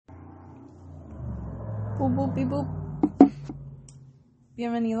Boopy boop.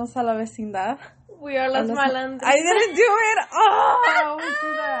 Bienvenidos a la vecindad. We are las malandrinas. I didn't do it. Oh, I always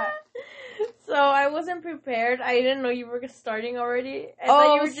do that. So I wasn't prepared. I didn't know you were starting already. I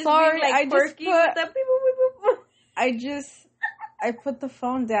thought you were just sorry. being like quirky with the beep, boop, beep, boop. I put the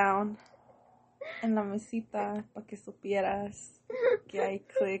phone down en la mesita para que supieras que I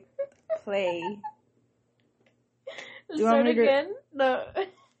clicked play. Do you want me again? No,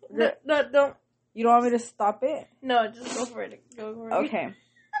 don't. You don't want me to stop it? No, just go for it. Okay.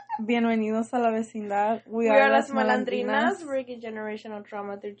 Bienvenidos a la vecindad. We are las malandrinas. Breaking generational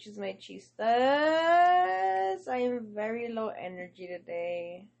trauma through chisme chistes. I am very low energy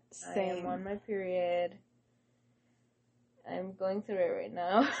today. Same. I am on my period. I'm going through it right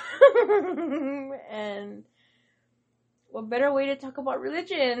now. And what better way to talk about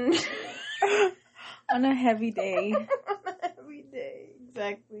religion? On a heavy day. On a heavy day,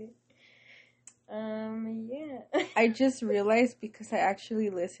 exactly. Yeah. I just realized because I actually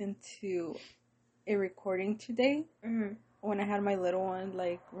listened to a recording today when I had my little one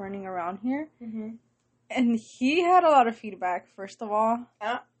like running around here, and he had a lot of feedback. First of all,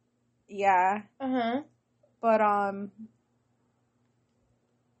 yeah, but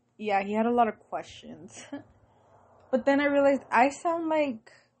yeah, he had a lot of questions. But then I realized I sound like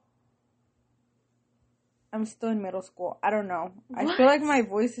I'm still in middle school. I don't know. What? I feel like my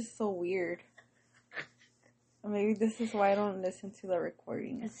voice is so weird. Maybe this is why I don't listen to the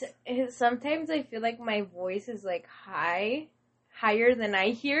recordings. Sometimes I feel like my voice is like higher than I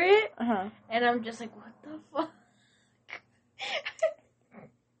hear it, and I'm just like, what the fuck?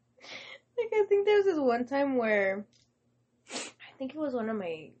 Like I think there's this one time where I think it was one of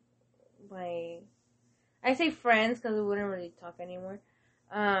my I say friends because we wouldn't really talk anymore,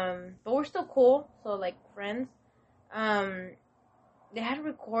 but we're still cool, so like friends. They had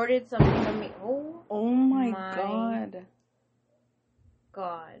recorded something of me. Oh my God.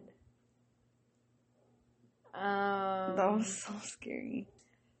 That was so scary.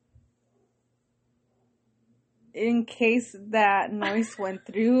 In case that noise went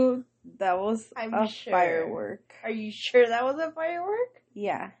through, that was a firework. Are you sure that was a firework?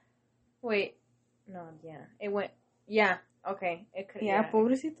 Yeah. Wait. No, yeah. It went. Yeah. Okay. It could. Yeah,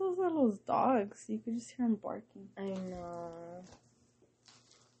 pobrecitos are those dogs. You could just hear them barking. I know.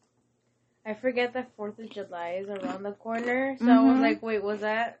 I forget that 4th of July is around the corner. So I was like, wait, was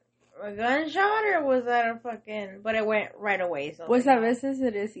that a gunshot or was that a fucking... But it went right away. So pues a veces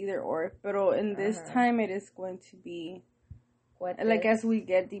it is either or. Pero in this time it is going to be... Like as we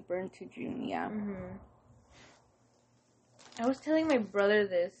get deeper into June, yeah. I was telling my brother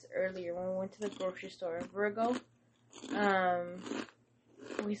this earlier when we went to the grocery store in Virgo.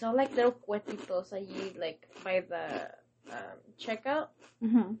 We saw like little cuetitos allí, like by the checkout.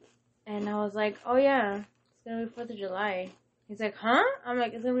 And I was like, oh yeah, it's gonna be 4th of July. He's like, huh? I'm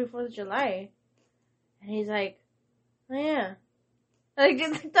like, it's gonna be 4th of July. And he's like, oh yeah. Like,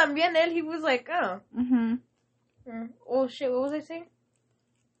 también él, he was like, oh. Oh shit, what was I saying?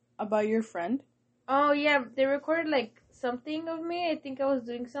 About your friend? Oh yeah, they recorded like something of me. I think I was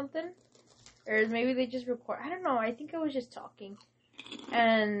doing something. Or maybe they just record. I don't know. I think I was just talking.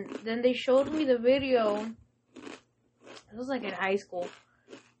 And then they showed me the video. It was like in high school.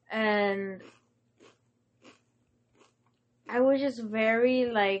 And I was just very,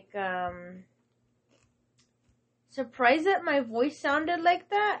 like, surprised that my voice sounded like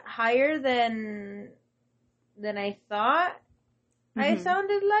that. Higher than I thought I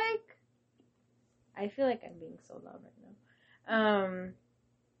sounded like. I feel like I'm being so loud right now.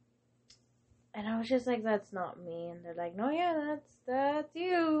 And I was just like, that's not me. And they're like, no, yeah, that's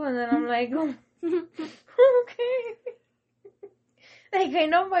you. And then I'm like, oh, okay. Like, I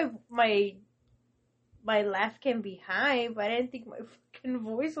know my laugh can be high, but I didn't think my fucking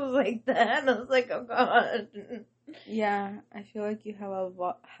voice was like that. And I was like, oh, God. Yeah, I feel like you have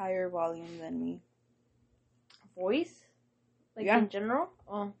a higher volume than me. Voice? Like, in general?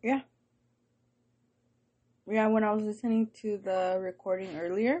 Oh. Yeah. Yeah, when I was listening to the recording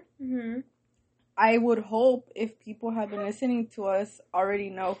earlier, I would hope if people have been listening to us already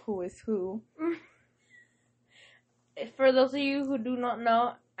know who is who. For those of you who do not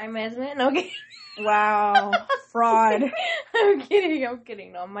know, I'm Esme. No, okay. Wow. Fraud. I'm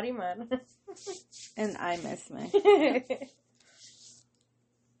kidding. No, I'm Marimar. And I'm Esme.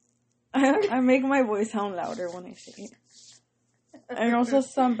 I make my voice sound louder when I say it. And also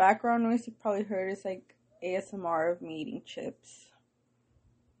some background noise you probably heard is like ASMR of me eating chips.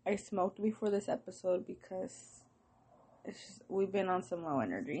 I smoked before this episode because we've been on some low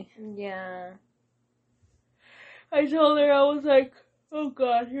energy. Yeah. I told her, I was like, oh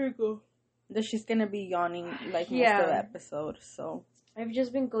God, here we go. that she's gonna be yawning like most of the episode. So I've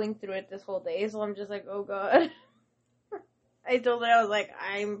just been going through it this whole day, so I'm just like, oh god. I told her, I was like,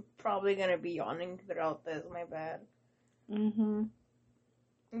 I'm probably gonna be yawning throughout this. My bad. Mhm.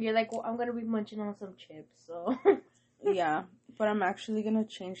 You're like, well, I'm gonna be munching on some chips, so. Yeah, but I'm actually gonna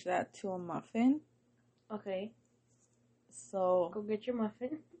change that to a muffin. Okay. So go get your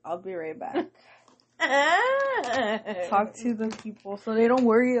muffin. I'll be right back. Talk to the people so they don't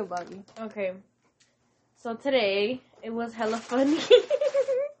worry about you. Okay. So today it was hella funny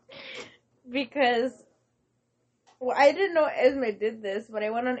because I didn't know Esme did this, but I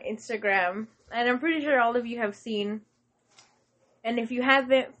went on Instagram and I'm pretty sure all of you have seen. And if you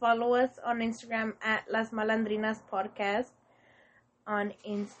haven't, follow us on Instagram at Las Malandrinas Podcast on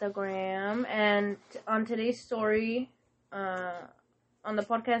Instagram. And on today's story, on the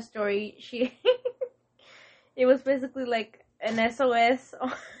podcast story, it was basically like an SOS,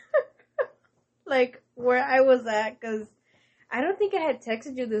 like where I was at, because I don't think I had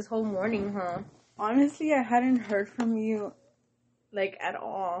texted you this whole morning, huh? Honestly, I hadn't heard from you, like, at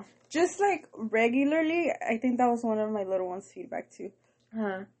all. Just, like, regularly. I think that was one of my little one's feedback, too.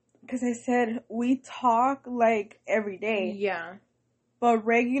 Huh. Because I said, we talk, like, every day. Yeah. But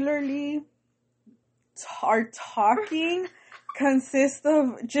regularly, our talking consists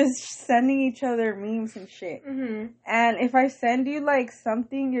of just sending each other memes and shit. Mm-hmm. And if I send you, like,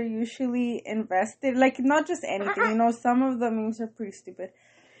 something, you're usually invested. Like, not just anything, you know, some of the memes are pretty stupid.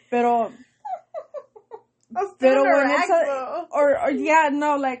 Pero when it's or yeah,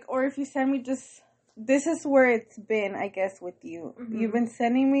 no, like, or if you send me just, this is where it's been, I guess, with you. Mm-hmm. You've been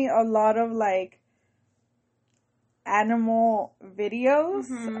sending me a lot of, like, animal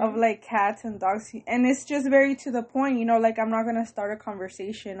videos of, like, cats and dogs, and it's just very to the point, you know, like, I'm not gonna start a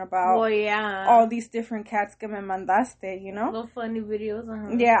conversation about all these different cats que me mandaste, you know? Little funny videos,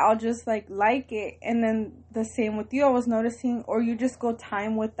 Yeah, I'll just, like it, and then the same with you. I was noticing, or you just go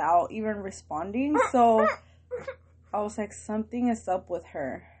time without even responding, so I was like, something is up with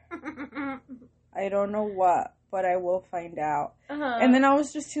her. I don't know what, but I will find out. And then I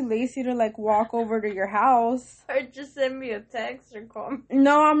was just too lazy to, like, walk over to your house. Or just send me a text or call me.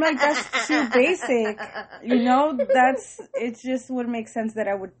 No, I'm like, that's too basic. You know, it just would make sense that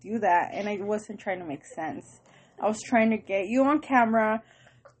I would do that. And I wasn't trying to make sense. I was trying to get you on camera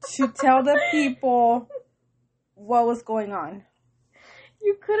to tell the people what was going on.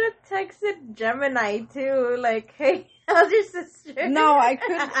 You could have texted Gemini, too. Like, hey, how's your sister? No, I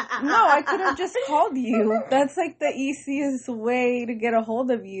could have just called you. That's, like, the easiest way to get a hold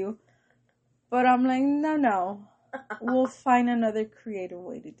of you. But I'm like, no. We'll find another creative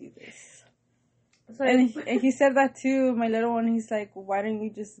way to do this. So, and he said that, too. My little one, he's like, why don't you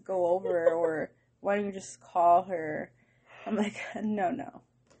just go over? Or why don't you just call her? I'm like, no.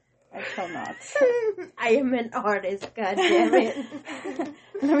 I shall not. I am an artist, god damn it.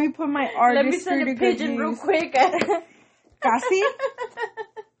 Let me put my artistry. Let me send a pigeon real quick. Casi.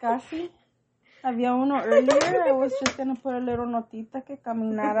 Había uno earlier. I was just gonna put a little notita que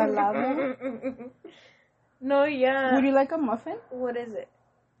caminara al lado. No, yeah. Would you like a muffin? What is it?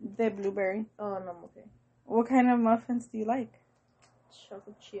 The blueberry. Oh, no, I'm okay. What kind of muffins do you like?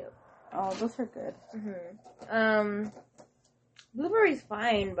 Chocolate chip. Oh, those are good. Mm-hmm. Blueberry's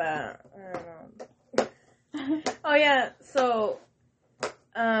fine, but I don't know. Oh yeah, so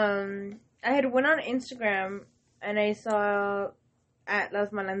I had went on Instagram and I saw at Las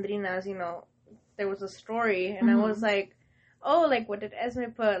Malandrinas, you know, there was a story and I was like, oh, like, what did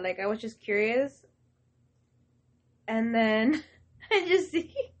Esme put? Like, I was just curious. And then I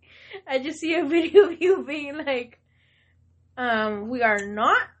just see a video of you being like, we are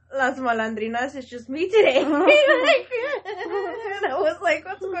not Las Malandrinas, it's just me today. And I was like,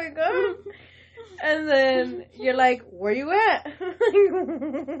 what's going on? And then you're like, where you at?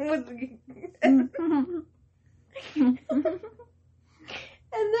 And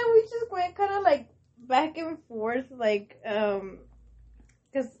then we just went kind of like back and forth, like,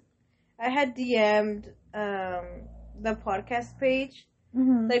 because I had DM'd the podcast page.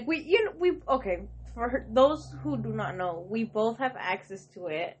 Like, okay, for those who do not know, we both have access to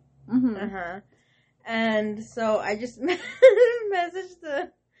it. And so I just messaged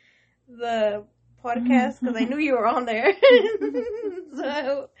the podcast because I knew you were on there.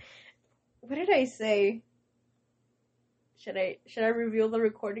 So what did I say? Should I reveal the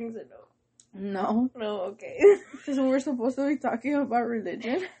recordings or no? No, okay. Because we're supposed to be talking about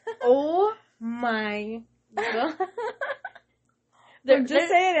religion. Oh my god. Just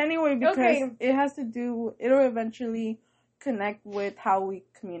say it anyway because it has to do. It'll eventually connect with how we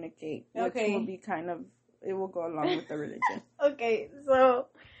communicate, which will be it will go along with the religion. Okay, so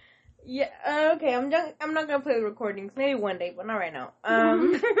Yeah, okay, I'm not gonna play the recordings. Maybe one day, but not right now.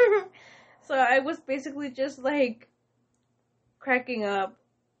 So I was basically just, like, cracking up,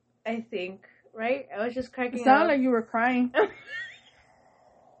 I think, right? I was just cracking It sounded up. like you were crying.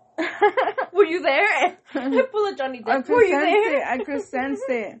 Were you there? I pull a Johnny Depp. Were you there? I could sense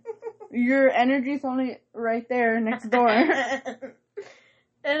it. Your energy's only right there next door. And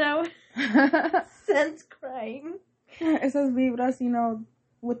I was sense crying. Esas vibras,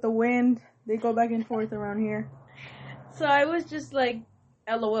 with the wind, they go back and forth around here. So I was just like,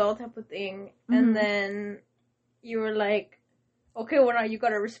 LOL type of thing. Mm-hmm. And then you were like, okay, well now you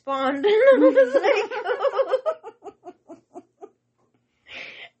gotta respond. And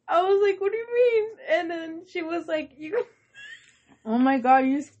I was like, what do you mean? And then she was like, you... Oh my god,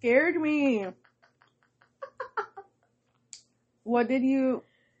 you scared me. What did you...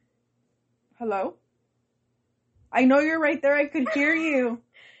 Hello? I know you're right there. I could hear you.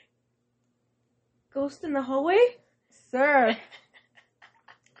 Ghost in the hallway? Sir.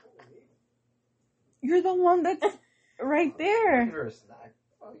 You're the one that's right there.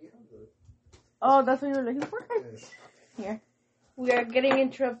 Oh, that's what you were looking for? Here. We are getting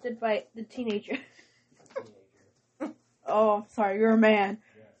interrupted by the teenager. Oh, sorry, you're a man.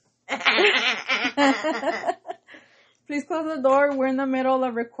 Please close the door. We're in the middle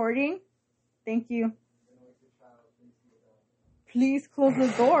of recording. Thank you. Please close the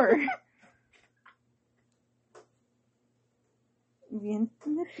door. Bien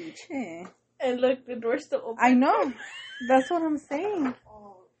metiche. And look, the door's still open. I know. That's what I'm saying.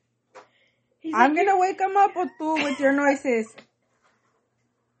 I'm gonna wake him up or tú with your noises.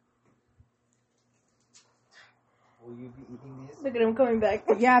 Will you be eating this? Look at him coming back.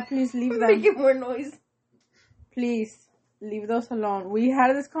 Yeah, please leave them. Making more noise. Please, leave those alone. We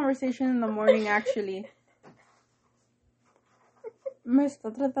had this conversation in the morning, actually. Me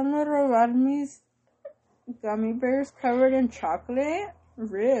está tratando de robar mis gummy bears covered in chocolate?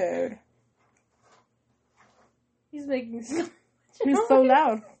 Rude. He's making so much He's noise. so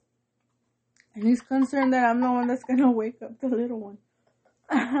loud. And he's concerned that I'm the one that's gonna wake up the little one.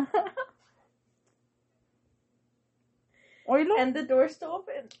 Oilo? And the door's still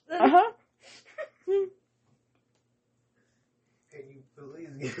open. Uh-huh. Can you please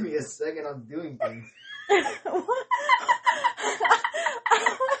give me a second? I'm doing things.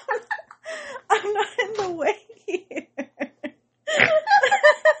 I'm not in the way here. I'm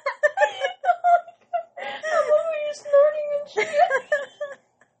over here snorting and shit.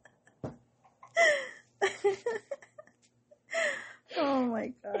 Oh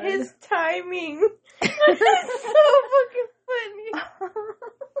my god. His timing is so fucking funny.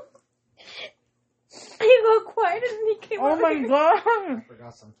 He got quiet and he came Oh over my here. god. I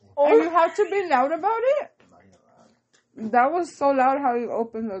forgot something. And you have to be loud about it? I'm not even loud. That was so loud how you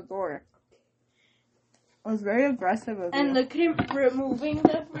opened the door. It was very aggressive of you. And look at him removing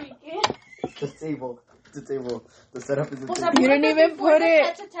the freaking... The table. The setup is the O sea, table. You didn't even before put the it.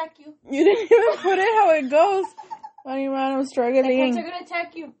 cats attack you. You didn't even put it how it goes. Funny man, I'm The cats struggling. are gonna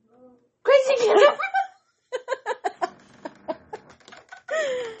attack you. Crazy cat.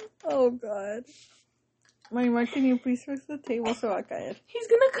 Oh god. Marimar, can you please fix the table so I can? He's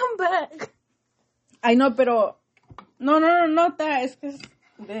gonna come back. I know, pero... No, not that. It's because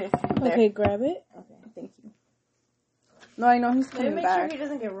this. There. Okay, grab it. Okay, thank you. No, I know he's Let me coming make back. sure he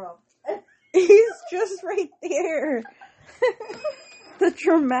doesn't get robbed. He's just right there. The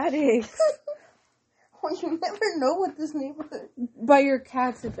dramatics. Oh, you never know what this neighborhood. By your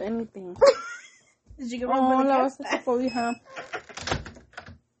cats, if anything. Did you get Oh, robbed by la the vas a cats? cobija.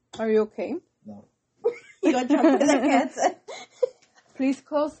 Are you okay? No. You got jumped by the cats. Please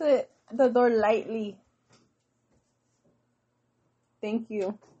close the door lightly. Thank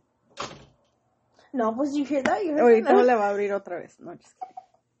you. No, pues you hear that? You heard Ahorita that? le va a abrir otra vez. No, just kidding.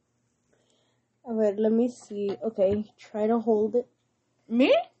 A ver, let me see. Okay, try to hold it.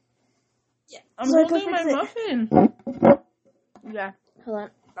 Me? Yeah. I'm So I can holding my fix it. muffin. Yeah. Hold on.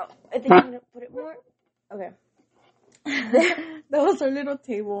 Oh, I think I'm gonna put it more. Okay. That was our little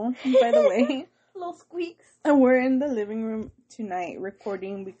table, by the way. Little squeaks. And we're in the living room tonight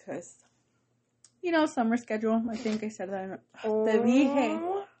recording because, summer schedule. I think I said that. Te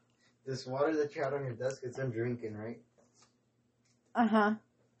dije. This water that you had on your desk, it's I'm drinking, right? Uh-huh.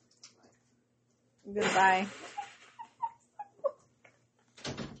 Goodbye.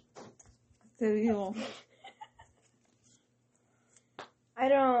 Te digo. I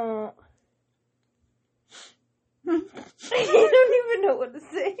don't even know what to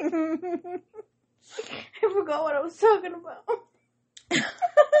say. I forgot what I was talking about.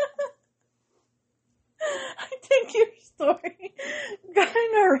 I think your story got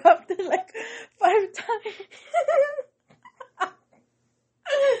interrupted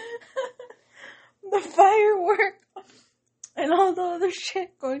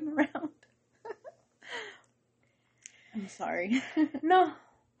Sorry. No.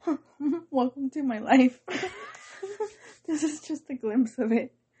 Welcome to my life. This is just a glimpse of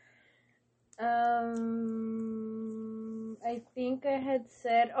it. I think I had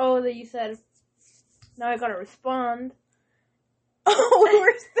said, that you said, now I gotta respond. Oh, we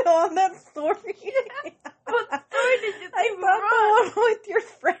were still on that story. What story did you I think we thought were the on? one with your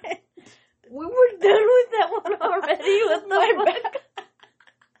friend. We were done with that one already. With my back.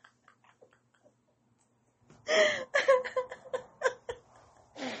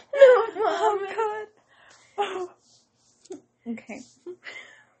 No, Mom. Oh, God. Oh. Okay.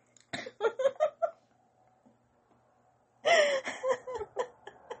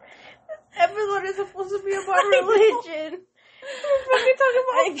 Episode is supposed to be about religion. We're fucking talking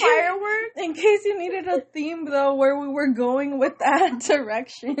about fireworks. In case you needed a theme, though, where we were going with that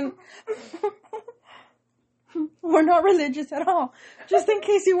direction. We're not religious at all. Just in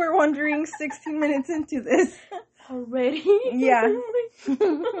case you were wondering 16 minutes into this. Already? Yeah.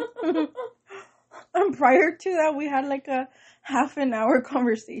 And prior to that, we had like a half an hour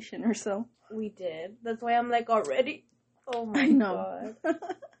conversation or so. We did. That's why I'm like, already? Oh my I know. God.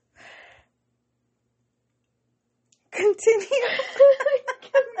 Continue.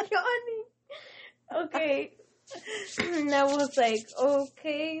 I'm yawning. Okay. And I was like,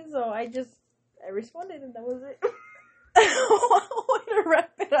 okay, so I responded and that was it. Way to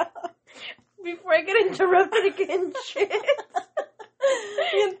wrap it up. Before I get interrupted again, shit.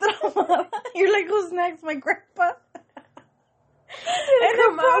 Bien traumada. You're like, who's next? My grandpa? And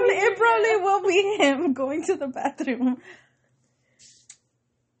it probably will be him going to the bathroom.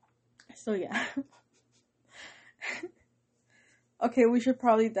 So, yeah. Okay, we should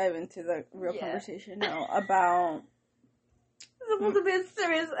probably dive into the real conversation now about... It's supposed to be a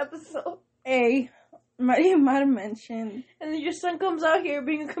serious episode. Maria Mar mentioned... And then your son comes out here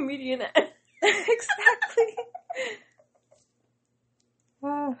being a comedian. Exactly.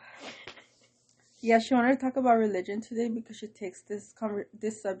 Yeah, she wanted to talk about religion today because she takes this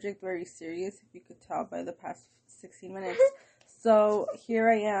subject very serious, if you could tell by the past 16 minutes. So here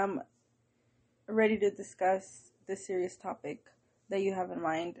I am, ready to discuss this serious topic that you have in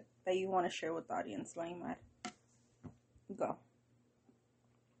mind, that you want to share with the audience. Marimar, go.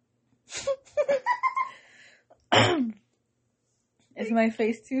 Is my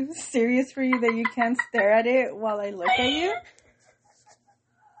face too serious for you that you can't stare at it while I look at you?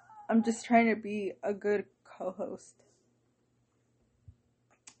 I'm just trying to be a good co-host.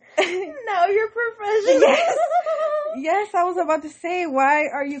 Now you're professional. Yes. Yes, I was about to say, why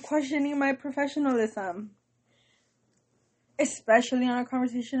are you questioning my professionalism? Especially on a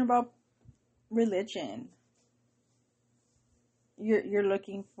conversation about religion. You're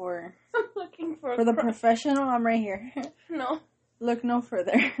looking for... I'm looking for the professional? I'm right here. No. Look no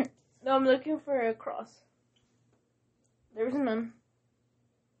further. No, I'm looking for a cross. There's none.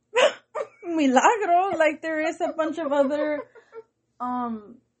 Milagro, like there is a bunch of other,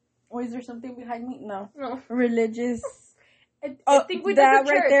 is there something behind me? No. Religious. I think we did that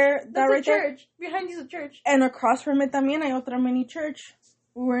the right church. there. That That's right a church. There. Behind you is a church. And across from it también hay otra mini church.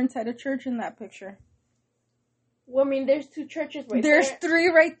 We were inside a church in that picture. Well, I mean, there's two churches right There's there. three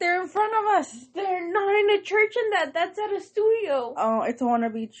right there in front of us. They're not in a church in that. That's at a studio. Oh, it's a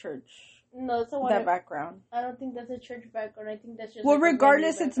wannabe church. No, it's a wannabe. That background. I don't think that's a church background. I think that's just... Well, like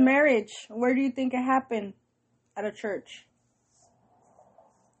regardless, it's marriage. Where do you think it happened? At a church.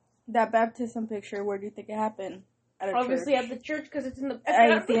 That baptism picture, where do you think it happened? At a Obviously church. at the church, because it's in the Ahí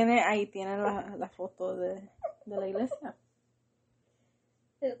background. tiene la foto de la iglesia.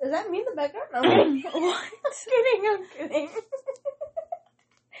 Is that me in the background? No. What? I'm kidding.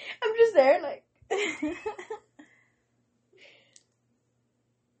 I'm just there, like...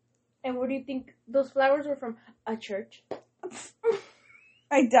 And where do you think those flowers were from? A church?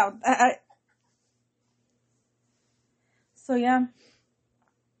 I doubt that. So, yeah.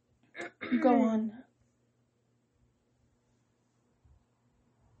 Go on.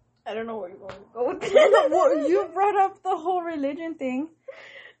 I don't know where you're going to go with this. Well, you brought up the whole religion thing.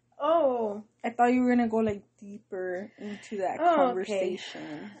 Oh. I thought you were going to go, like, deeper into that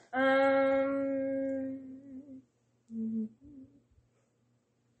conversation. I'm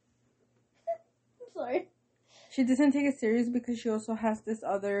sorry. She doesn't take it serious because she also has this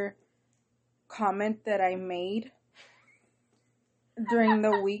other comment that I made during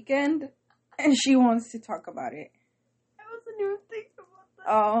the weekend, and she wants to talk about it. I wasn't even thinking about that.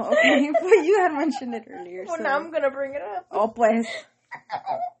 Oh, okay. But you had mentioned it earlier. Well, so. now I'm going to bring it up. Oh, pues.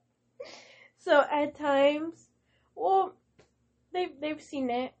 So, at times, well, they've seen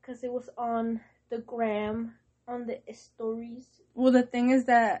it because it was on the gram, on the stories. Well, the thing is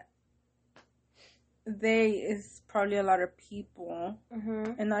that they is probably a lot of people,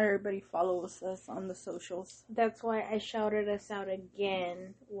 Mm-hmm. and not everybody follows us on the socials. That's why I shouted us out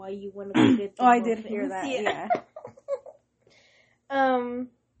again. Why you want to get Oh, I did hear that. Yeah.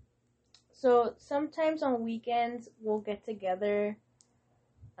 So sometimes on weekends we'll get together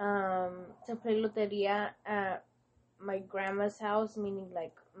to play loteria at my grandma's house, meaning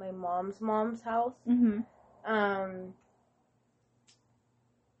like my mom's house. Mhm.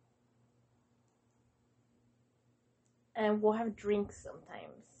 And we'll have drinks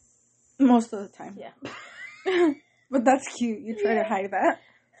sometimes. Most of the time. Yeah. But that's cute. You try to hide that.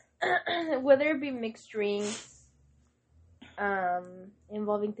 Whether it be mixed drinks,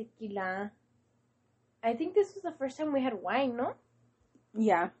 involving tequila. I think this was the first time we had wine, no?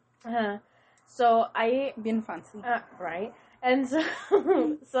 Yeah. So I Bien fancy. right, and so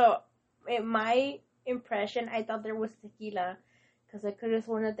so in my impression, I thought there was tequila, because I could have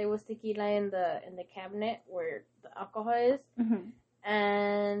sworn that there was tequila in the cabinet where the alcohol is,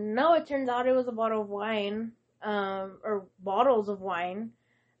 and no, it turns out it was a bottle of wine, or bottles of wine,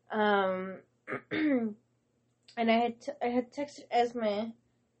 and I had texted Esme.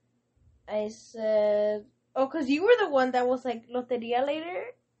 I said, "Oh, because you were the one that was like loteria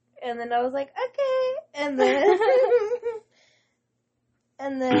later." And then I was like, okay. And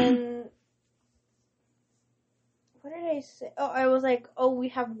then, what did I say? Oh, I was like, oh, we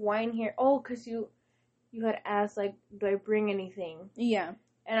have wine here. Oh, because you had asked, like, do I bring anything? Yeah.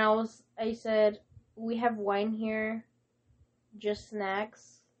 And I said, we have wine here, just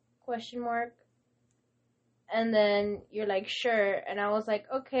snacks, ? And then you're like, sure. And I was like,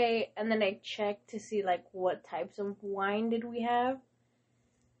 okay. And then I checked to see, like, what types of wine did we have.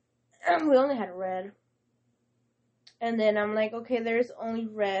 We only had red. And then I'm like, okay, there's only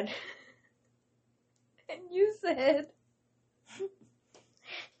red. And you said,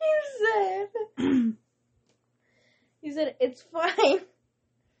 it's fine.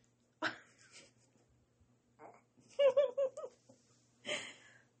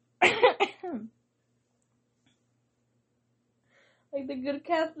 Like the good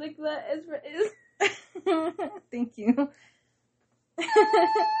Catholic that Ezra is. Thank you.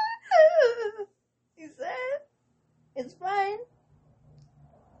 He said, it's fine.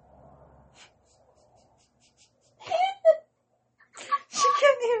 She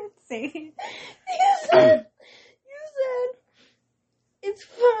can't even say it. You said, it's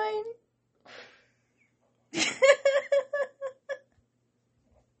fine.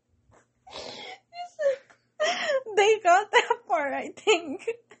 They got that part, I think.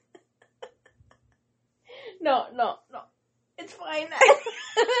 No. It's fine.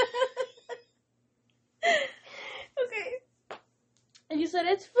 Okay. And you said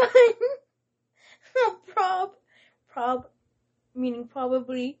it's fine. Prob, meaning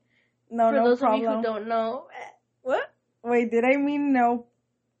probably. No, For no those problem. of you who don't know. What? Wait, did I mean no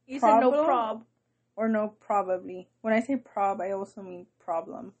You problem? said no prob. Or no probably? When I say prob, I also mean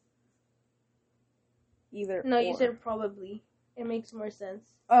problem. Either No, or. you said probably. It makes more sense.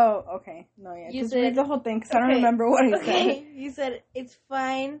 Oh, okay. No, yeah. You Just said- read the whole thing, because I don't remember what I said. You said it's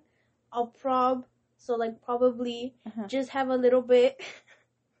fine. I'll prob. So like probably just have a little bit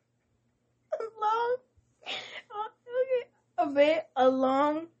long. Okay. A bit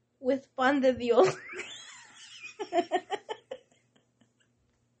along with pan de Dios. And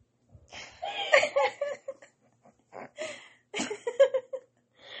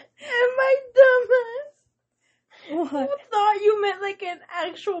my dumbass What? who thought you meant like an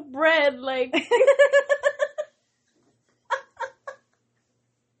actual bread, like.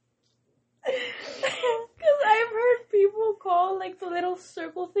 Because I've heard people call like the little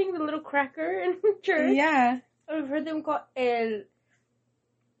circle thing, the little cracker in church. Yeah. I've heard them call el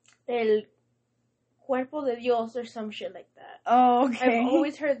cuerpo de Dios or some shit like that. Oh, okay. I've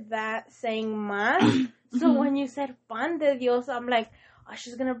always heard that saying más. So when you said pan de Dios, I'm like, oh,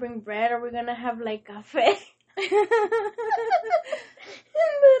 she's gonna bring bread, or we're gonna have like cafe. And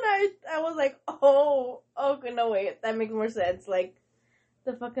then I was like, oh, okay, no, wait, that makes more sense. Like,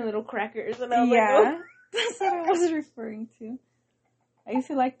 the fucking little crackers. And I was like, oh. That's what I was referring to. I used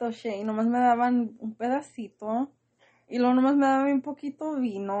to like those shit. Y nomás me daban un pedacito. Y luego nomás me daban un poquito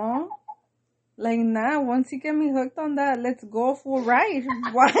vino. Like, nah, once you get me hooked on that, let's go full ride.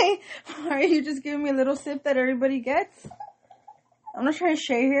 Why are you just giving me a little sip that everybody gets? I'm not trying to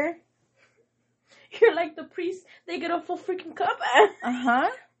share here. You're like the priest. They get a full freaking cup. Ajá.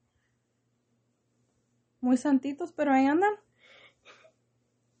 Muy santitos, pero ahí andan.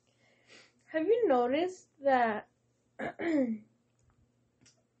 Have you noticed that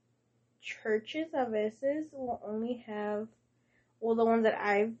churches a veces will only have, well, the ones that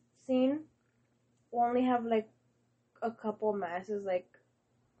I've seen, only have like a couple masses, like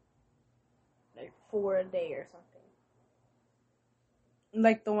 4 a day or something.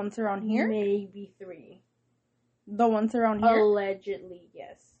 Like the ones around here? Maybe 3. The ones around here? Allegedly,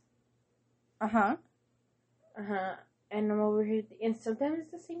 yes. Uh-huh. Uh-huh. And I'm over here, and sometimes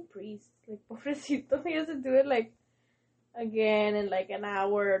it's the same priest. Like, pobrecito, he has to do it, like, again in, like, an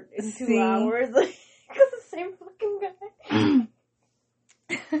hour, in 2 hours. Like, because the same fucking guy.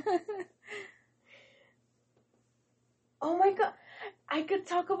 Oh, my God. I could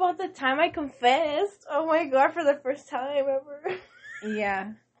talk about the time I confessed. Oh, my God, for the first time ever.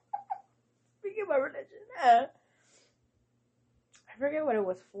 Yeah. Speaking about religion. I forget what it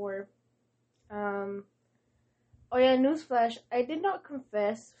was for. Oh yeah, newsflash. I did not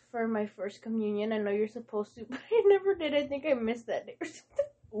confess for my first communion. I know you're supposed to, but I never did. I think I missed that day or something.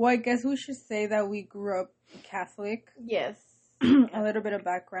 Well, I guess we should say that we grew up Catholic. Yes. A little bit of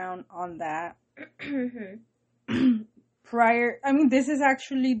background on that. This is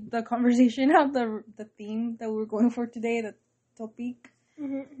actually the conversation of the theme that we're going for today, the topic.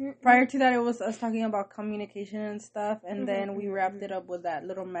 Prior to that, it was us talking about communication and stuff, and then we wrapped it up with that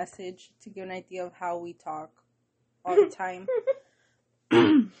little message to give an idea of how we talk all the time.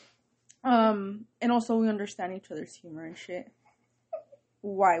 And also we understand each other's humor and shit.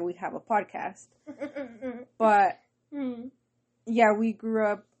 Why we have a podcast. But yeah, we grew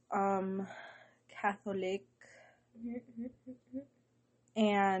up Catholic,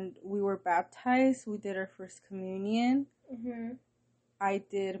 and we were baptized. We did our first communion. I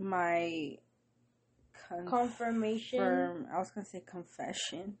did my confirmation. I was gonna say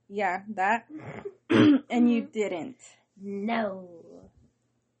confession. Yeah, that. And you didn't. No.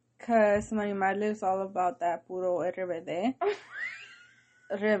 Cause Marimar lives all about that puro RBD,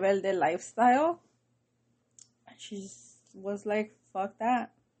 rebelde lifestyle. She was like, "Fuck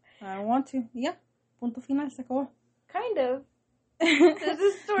that, I don't want to." Yeah, punto final, se acabó. Kind of. There's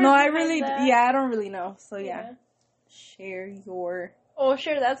a story. No, I don't really know. So yeah. Share your. Oh,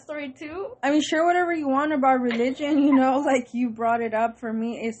 share that story too? I mean, share whatever you want about religion, like you brought it up. For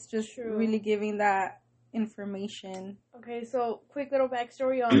me, it's just really giving that information. Okay, so quick little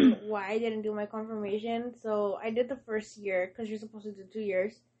backstory on why I didn't do my confirmation. So I did the first year, because you're supposed to do 2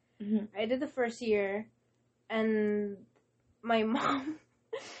 years. I did the first year, and my mom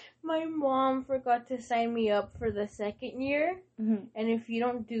forgot to sign me up for the second year. And if you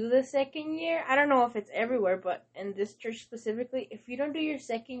don't do the second year, I don't know if it's everywhere, but in this church specifically, if you don't do your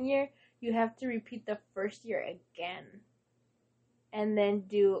second year, you have to repeat the first year again. And then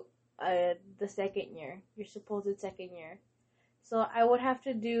do the second year, your supposed second year. So I would have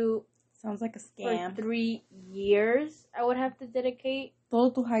to do... Sounds like a scam. For 3 years, I would have to dedicate... Todo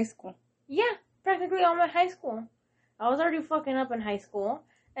tu high school. Yeah, practically all my high school. I was already fucking up in high school.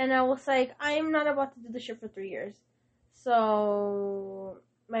 And I was like, I am not about to do this shit for 3 years. So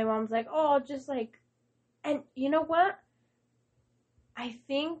my mom's like, oh, just like... And you know what? I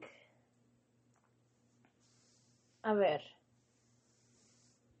think... A ver.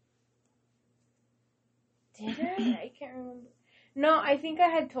 Did I? I can't remember. No, I think I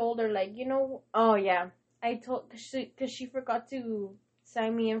had told her, like, oh yeah. I told, because she forgot to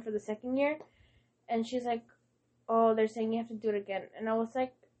sign me in for the second year. And she's like, oh, they're saying you have to do it again. And I was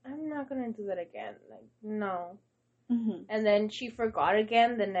like, I'm not going to do that again. Like, no. And then she forgot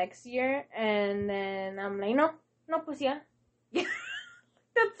again the next year. And then I'm like, no, pues ya.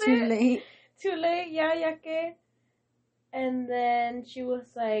 That's Too late. Too late, ya que. And then she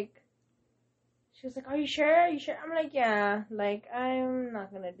was like, are you sure? Are you sure? I'm like, yeah. Like, I'm not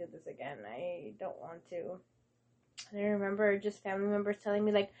going to do this again. I don't want to. And I remember just family members telling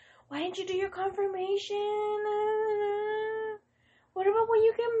me, like, why didn't you do your confirmation? What about when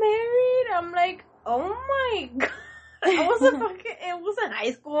you get married? I'm like, oh my God. It was in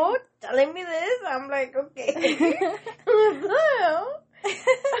high school telling me this. I'm like, okay. I'm not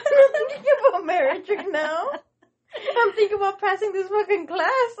thinking about marriage right now. I'm thinking about passing this fucking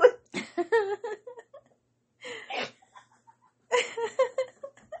class.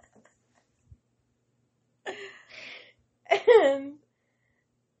 And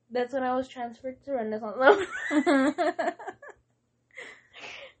that's when I was transferred to Renaissance Love.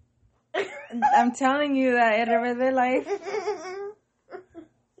 I'm telling you that RBD life.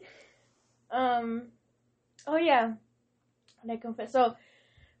 Oh yeah. And I confess. So,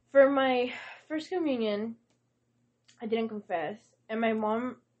 for my first communion, I didn't confess. And my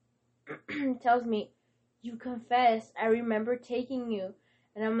mom tells me, you confess. I remember taking you.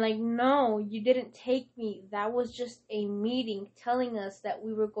 And I'm like, no, you didn't take me. That was just a meeting telling us that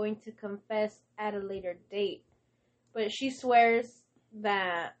we were going to confess at a later date. But she swears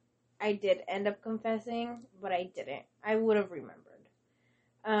that I did end up confessing, but I didn't. I would have remembered.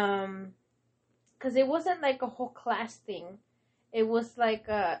 Because it wasn't like a whole class thing. It was like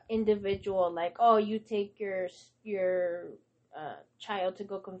a individual, like, oh, you take your child to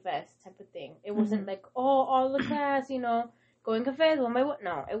go confess type of thing. It wasn't like, oh, all the class, go and confess one by one.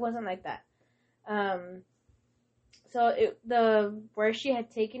 No, it wasn't like that. So where she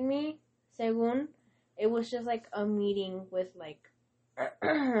had taken me, según, it was just like a meeting with like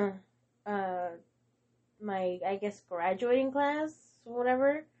my, I guess, graduating class or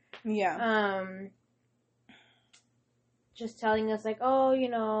whatever. Yeah. Just telling us like, oh, you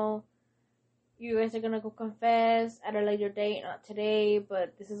guys are gonna go confess at a later date, not today,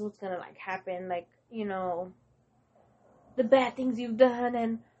 but this is what's gonna like happen, like, the bad things you've done,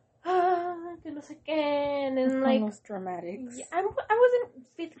 and goodness again, and like almost dramatics. Yeah, I was in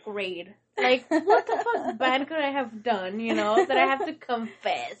 5th grade. Like, what the fuck bad could I have done? That I have to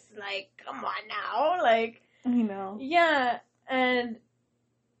confess. Like, come on now, like. Yeah, and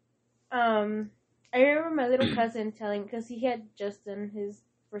I remember my little cousin telling, because he had just done his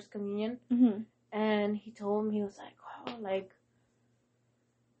first communion, and he told me, he was like, oh, like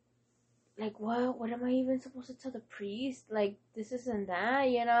what am I even supposed to tell the priest? Like, this isn't that,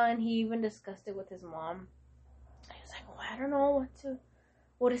 and he even discussed it with his mom. He was like, well, I don't know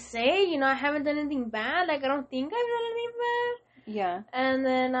what to say, I haven't done anything bad, like, I don't think I've done anything bad. Yeah. And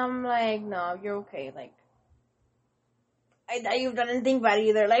then I'm like, no, you're okay, like, I doubt you've done anything bad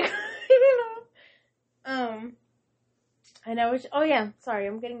either, like, and I was, oh yeah, sorry,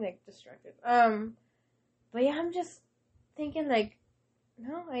 I'm getting, like, distracted, but yeah, I'm just thinking, like,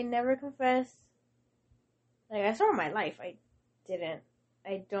 no, I never confessed. Like, I swore on my life I didn't.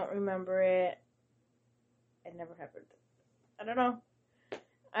 I don't remember it. It never happened. I don't know.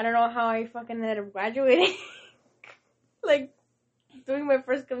 I don't know how I fucking ended up graduating. Like, doing my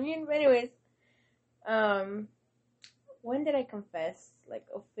first communion. But anyways, when did I confess? Like,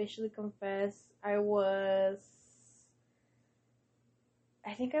 officially confess? I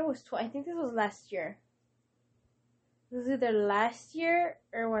think I think this was last year. This was either last year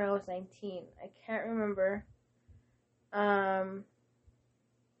or when I was 19. I can't remember. No,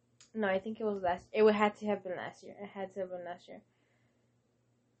 I think it was last. It had to have been last year. It had to have been last year.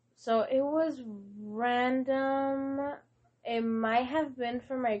 So it was random. It might have been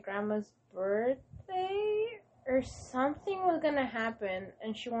for my grandma's birthday or something was gonna happen,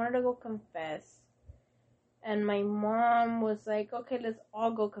 and she wanted to go confess. And my mom was like, "Okay, let's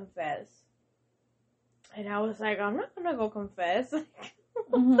all go confess." And I was like, I'm not gonna go confess.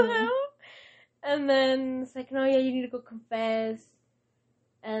 What the hell? And then it's like, no, yeah, you need to go confess.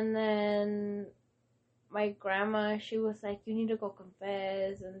 And then my grandma, she was like, you need to go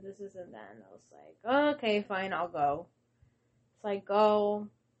confess, and this and that. And I was like, okay, fine, I'll go. So I go,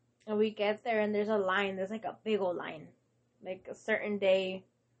 and we get there, and there's a line. There's like a big old line, like a certain day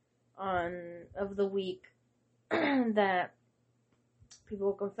of the week that people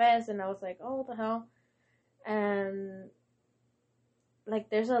will confess. And I was like, oh, what the hell? And like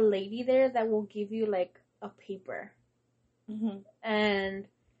there's a lady there that will give you like a paper, and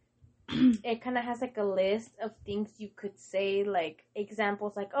it kind of has like a list of things you could say, like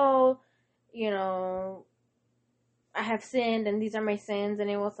examples, like, oh, I have sinned and these are my sins. And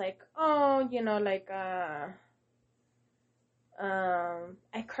it was like, oh, like I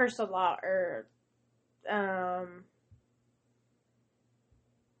curse a lot, or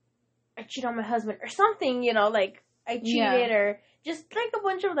I cheat on my husband or something, like I cheated, or just like a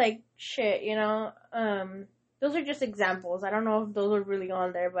bunch of like shit, those are just examples. I don't know if those are really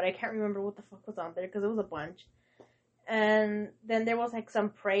on there, but I can't remember what the fuck was on there because it was a bunch. And then there was like some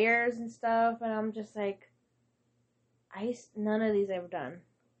prayers and stuff, and I'm just like, none of these I've done.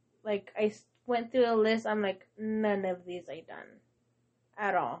 Like, I went through the list, I'm like, none of these I've done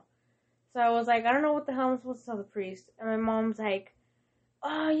at all. So I was like, I don't know what the hell I'm supposed to tell the priest. And my mom's like,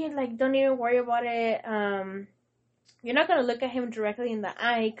 oh, you like, don't even worry about it. You're not gonna look at him directly in the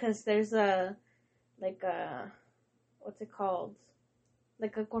eye, because there's what's it called?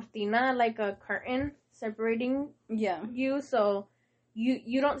 Like a cortina, like a curtain separating you. So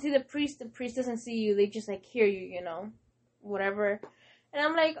you don't see the priest doesn't see you. They just like hear you, whatever. And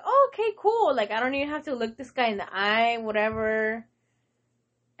I'm like, oh, okay, cool. Like, I don't even have to look this guy in the eye, whatever.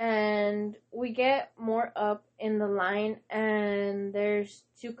 And we get more up in the line, and there's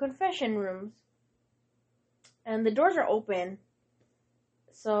 2 confession rooms. And the doors are open.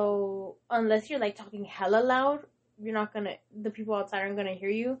 So, unless you're, like, talking hella loud, the people outside aren't gonna hear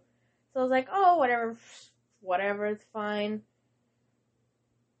you. So I was like, oh, whatever, it's fine.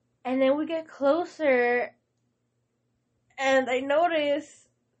 And then we get closer, and I notice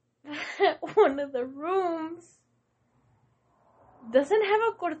that one of the rooms doesn't have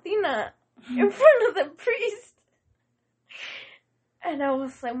a cortina in front of the priest. And I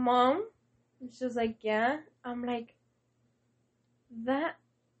was like, Mom? And she was like, yeah. I'm like, that,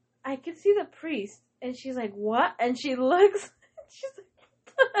 I could see the priest. And she's like, what? And she looks, she's like,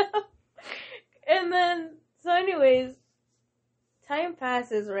 what the hell? And then, so anyways, time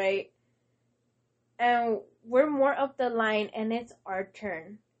passes, right? And we're more up the line, and it's our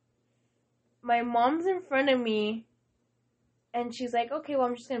turn. My mom's in front of me, and she's like, okay, well,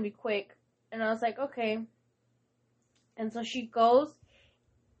 I'm just gonna be quick. And I was like, okay. And so she goes,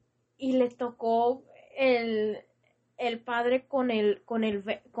 y le tocó el padre con el,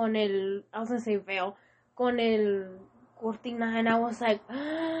 I was gonna say veil, con el cortina, and I was like,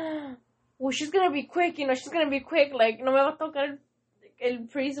 well, she's gonna be quick, you know, she's gonna be quick, like, no me va a tocar el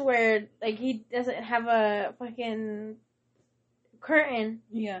priest where, like, he doesn't have a fucking curtain.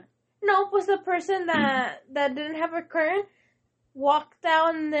 Yeah. No, pues the person that didn't have a curtain walked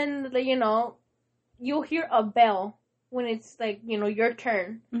down, and then, you know, you'll hear a bell when it's, like, you know, your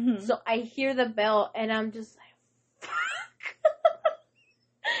turn. Mm-hmm. So I hear the bell, and I'm just like, fuck.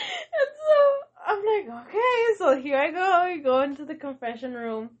 And so I'm like, okay, so here I go into the confession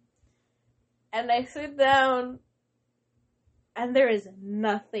room, and I sit down, and there is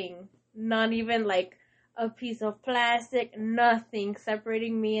nothing, not even, like, a piece of plastic, nothing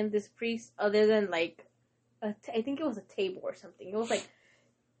separating me and this priest other than, like, I think it was a table or something. It was, like,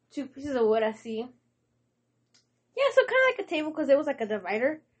 2 pieces of wood, I see. Yeah, so kind of like a table, because it was, like, a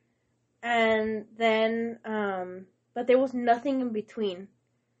divider. And then, but there was nothing in between.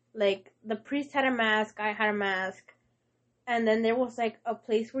 Like, the priest had a mask, I had a mask. And then there was, like, a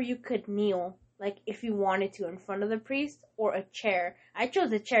place where you could kneel, like, if you wanted to, in front of the priest, or a chair. I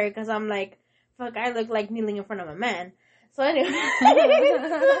chose a chair, because I'm like, fuck, I look like kneeling in front of a man. So anyways,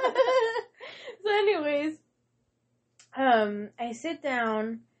 I sit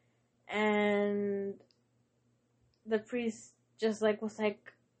down, and the priest just, like, was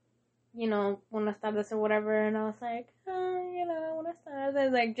like, you know, buenas tardes or whatever, and I was like, you know, buenas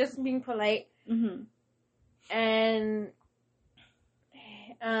tardes, like, just being polite. Mm-hmm. And,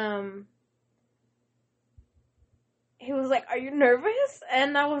 he was like, are you nervous?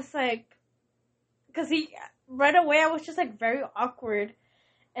 And I was like, because right away, I was just, like, very awkward.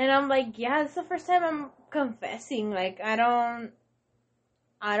 And I'm like, yeah, this is the first time I'm confessing. Like, I don't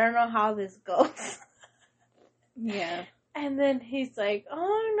know how this goes. Yeah. And then he's like,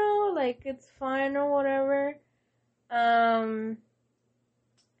 oh, no, like, it's fine or whatever.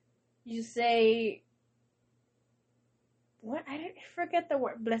 You say, what? I forget the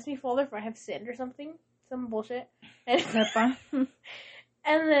word. Bless me, Father, for I have sinned or something. Some bullshit. And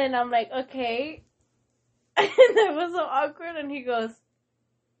then I'm like, okay. And that was so awkward. And he goes,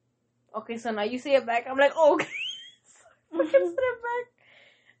 okay, so now you say it back. I'm like, oh, okay. So I said it back.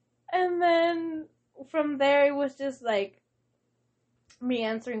 And then from there, it was just like me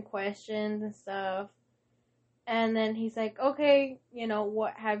answering questions and stuff. And then he's like, okay, you know,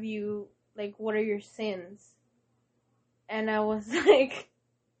 what have you, like, what are your sins? And I was like,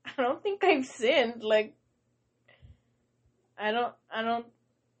 I don't think I've sinned. Like, I don't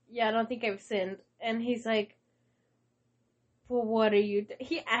think I've sinned. And he's like, well, what are you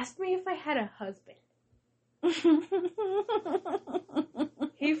he asked me if I had a husband.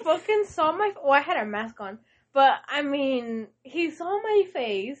 He fucking saw well, I had a mask on, but I mean, he saw my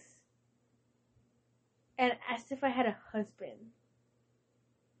face and asked if I had a husband.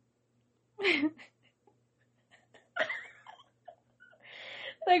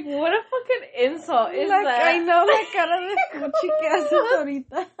 Like, what a fucking insult is that? I know la cara de cuchi que haces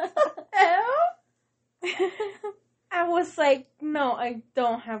ahorita. I was like, no, I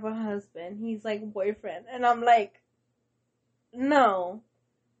don't have a husband. He's like, boyfriend. And I'm like, no.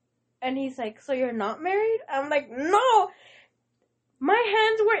 And he's like, so you're not married? I'm like, no. My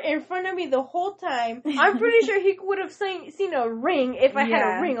hands were in front of me the whole time. I'm pretty sure he would have seen a ring if I had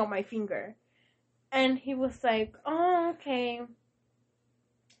a ring on my finger. And he was like, oh, okay.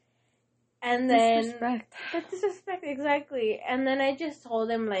 And then... Disrespect, exactly. And then I just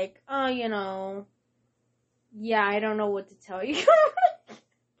told him, like, oh, you know, yeah, I don't know what to tell you.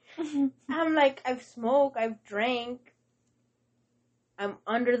 I'm like, I've smoked, I've drank. I'm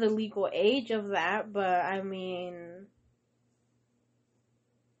under the legal age of that, but I mean,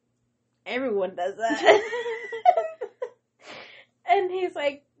 everyone does that. And he's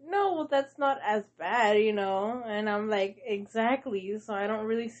like, no, well, that's not as bad, you know? And I'm like, exactly, so I don't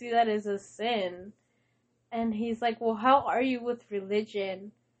really see that as a sin. And he's like, well, how are you with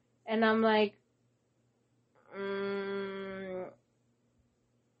religion? And I'm like,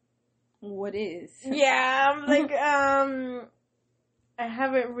 What is? Yeah, I'm like, I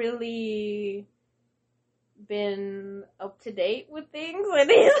haven't really been up to date with things. And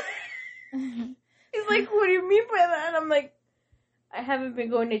he's like, what do you mean by that? And I'm like, I haven't been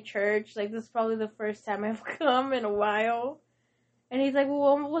going to church. Like, this is probably the first time I've come in a while. And he's like,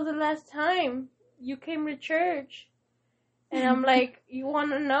 well, when was the last time you came to church? And I'm like, you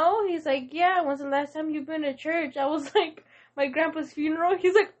want to know? He's like, yeah, when's the last time you've been to church? I was like, my grandpa's funeral.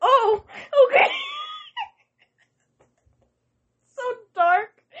 He's like, oh, okay. So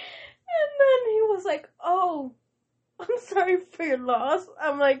dark. And then he was like, oh, I'm sorry for your loss.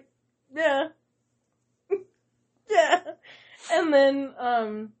 I'm like, yeah. Yeah. And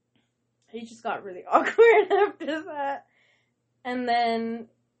then, he just got really awkward after that. And then,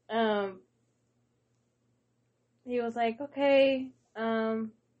 he was like, okay,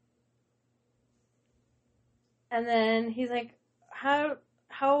 and then he's like, how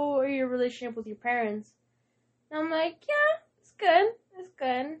are your relationship with your parents? And I'm like, yeah, it's good.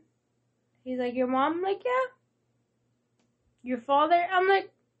 He's like, your mom? I'm like, yeah. Your father? I'm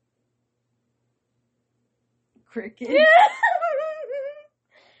like, cricket. yeah.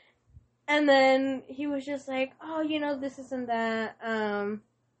 And then he was just like, oh, this isn't that,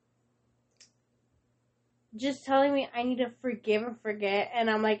 just telling me I need to forgive and forget. And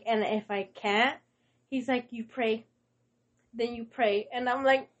I'm like, and if I can't, he's like, you pray. Then you pray. And I'm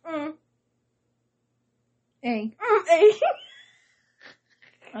like, Hey. Hey.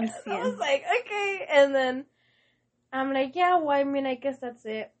 I was like, okay. And then I'm like, yeah, well, I mean, I guess that's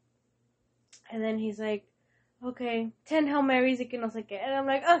it. And then he's like, okay, 10 Hail Marys y que no sé qué. And I'm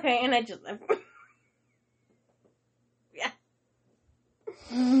like, okay. And I just left. Yeah.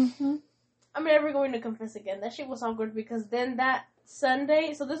 Mm-hmm. I'm never going to confess again. That shit was awkward because then that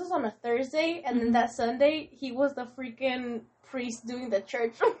Sunday, so this was on a Thursday, and then that Sunday, he was the freaking priest doing the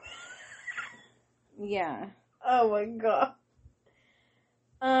church. Yeah. Oh my god.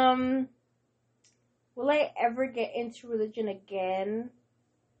 Will I ever get into religion again?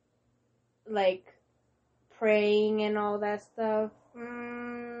 Like, praying and all that stuff?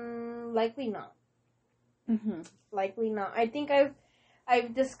 Likely not. Mm-hmm. Likely not. I think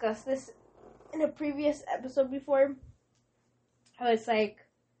I've discussed this in a previous episode before. How it's like,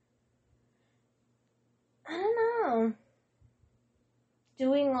 I don't know,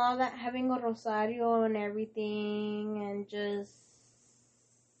 doing all that, having a rosario and everything, and just,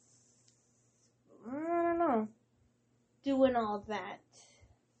 I don't know, doing all that.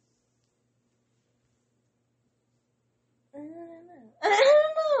 I don't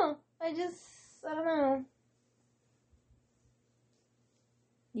know. I don't know.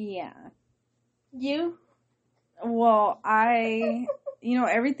 Yeah. You? Well,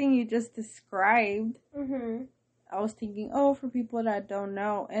 everything you just described, Mm-hmm. I was thinking, for people that don't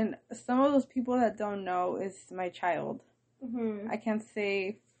know, and some of those people that don't know is my child. Mm-hmm. I can't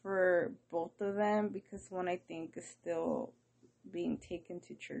say for both of them because one I think is still being taken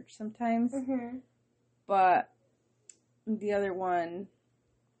to church sometimes, but the other one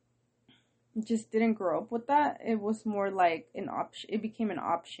just didn't grow up with that. It was more like an option. It became an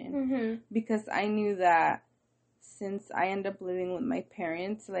option because I knew that since I end up living with my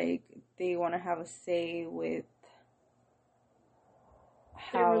parents, like, they want to have a say with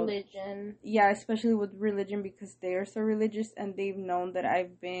their religion. Yeah, especially with religion because they are so religious and they've known that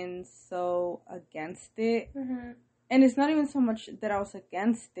I've been so against it. And it's not even so much that I was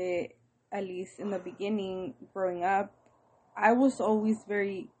against it, at least in the beginning, growing up. I was always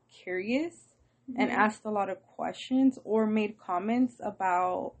very curious and asked a lot of questions or made comments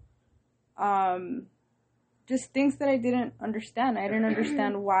about just things that I didn't understand. I didn't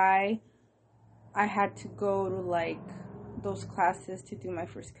understand why I had to go to, like, those classes to do my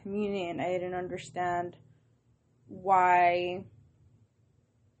first communion. I didn't understand why,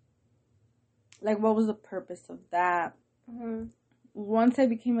 like, what was the purpose of that. Once I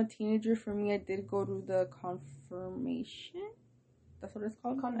became a teenager, for me, I did go to the confirmation. That's what it's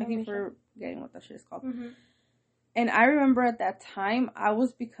called? I keep forgetting what that shit is called. And I remember at that time, I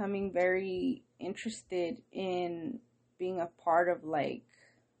was becoming very interested in being a part of, like,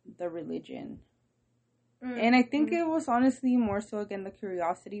 the religion. And I think it was honestly more so, again, the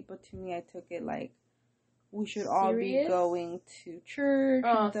curiosity, but to me, I took it like, we should all be going to church.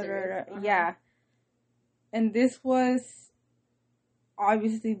 Yeah. And this was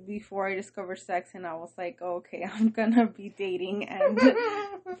obviously before I discovered sex, and I was like, oh, okay, I'm gonna be dating and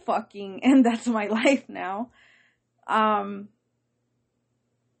fucking, and that's my life now.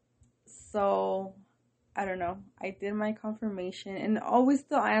 So, I don't know. I did my confirmation, and always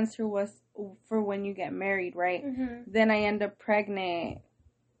the answer was for when you get married, right? Then I end up pregnant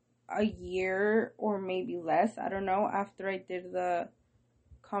a year or maybe less, I don't know, after I did the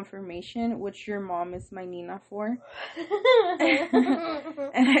confirmation, which your mom is my Nina for. And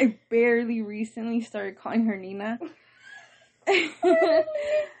I barely recently started calling her Nina.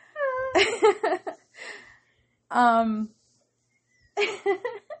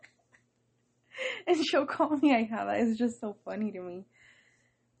 And she'll call me Ahijada. It's just so funny to me.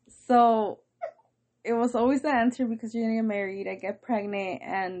 So it was always the answer because you're gonna get married. I get pregnant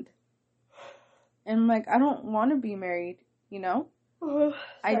and I'm like, I don't want to be married, you know?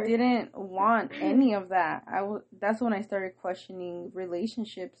 I didn't want any of that. That's when I started questioning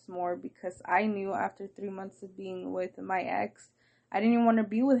relationships more because I knew after 3 months of being with my ex, I didn't even want to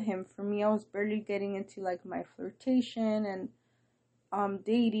be with him. For me, I was barely getting into like my flirtation and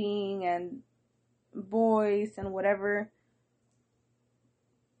dating and boys and whatever.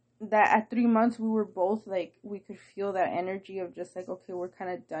 That at 3 months we were both like, we could feel that energy of just like, okay, we're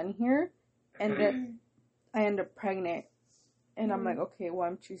kind of done here. And then I end up pregnant. And I'm like, okay, well,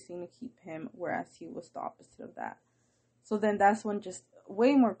 I'm choosing to keep him, whereas he was the opposite of that. So then that's when just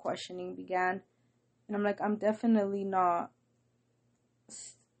way more questioning began. And I'm like, I'm definitely not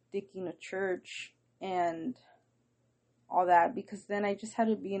sticking to church and all that, because then I just had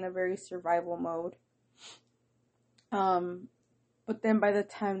to be in a very survival mode. But then by the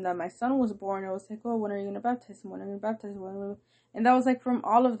time that my son was born, it was like, oh, when are you going to baptize him? When are you going to baptize him? And that was like from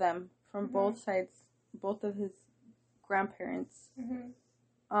all of them, from both sides, both of his grandparents.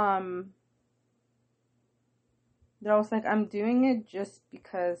 That I was like, I'm doing it just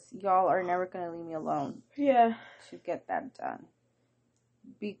because y'all are never going to leave me alone. Yeah. To get that done.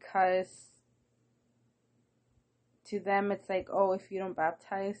 Because to them, it's like, oh, if you don't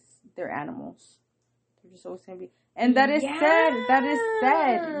baptize, they're animals. They're just always going to be. And that is said. That is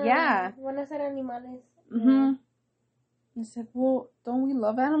said. Yeah. Van a ser animales. Mm-hmm. It's like, well, don't we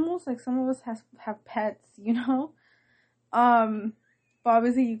love animals? Like, some of us have pets, you know? But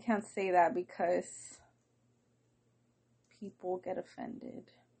obviously you can't say that because people get offended.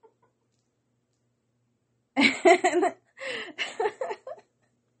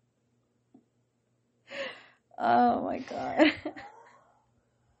 Oh my god.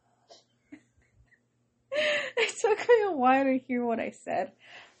 It took me a while to hear what I said.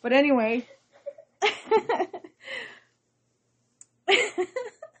 But anyway.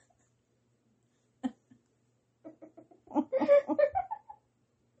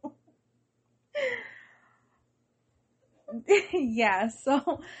 Yeah,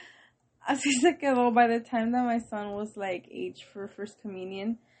 so así se quedó. By the time that my son was like age for first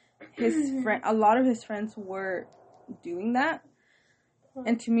communion, a lot of his friends were doing that.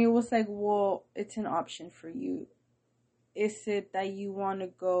 And to me it was like, well, it's an option for you. Is it that you want to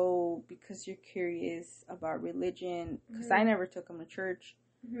go because you're curious about religion? Because I never took him to church.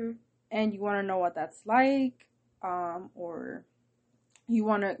 And you want to know what that's like, or you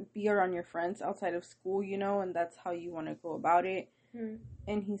want to be around your friends outside of school, you know, and that's how you want to go about it.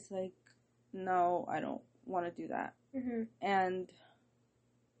 And he's like, no, I don't want to do that. And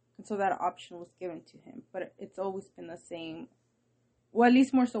so that option was given to him, but it's always been the same. Well, at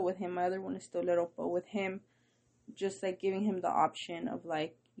least more so with him. My other one is still little, but with him, just like giving him the option of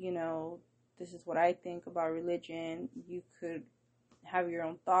like, you know, this is what I think about religion. You could have your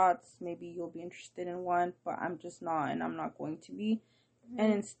own thoughts. Maybe you'll be interested in one, but I'm just not, and I'm not going to be.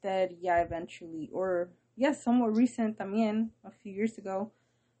 And instead, eventually, somewhat recent también, a few years ago,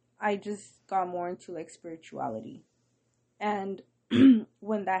 I just got more into like spirituality. And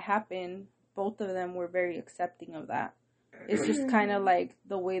when that happened, both of them were very accepting of that. It's just kind of like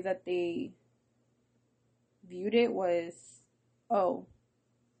the way that they viewed it was, oh,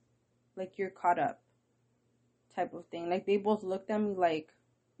 like you're caught up type of thing. Like they both looked at me like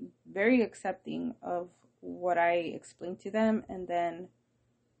very accepting of what I explained to them, and then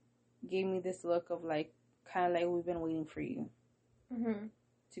gave me this look of like, kind of like, we've been waiting for you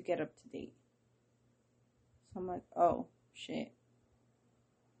to get up to date. So I'm like, oh shit,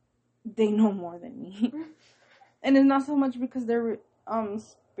 they know more than me. And it's not so much because they're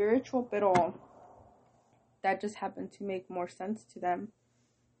spiritual, but all that just happened to make more sense to them,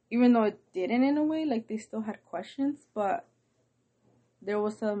 even though it didn't in a way. Like they still had questions, but there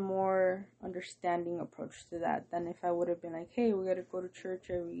was a more understanding approach to that than if I would have been like, hey, we gotta go to church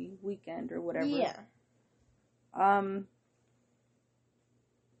every weekend or whatever.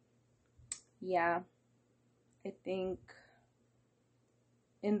 Yeah, I think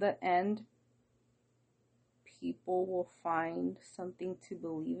in the end, people will find something to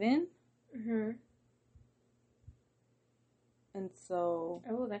believe in. And so...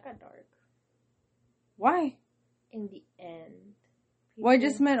 Oh, that got dark. Why? In the end, Well, I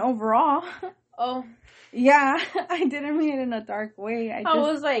just meant overall. Oh. Yeah, I didn't mean it in a dark way. I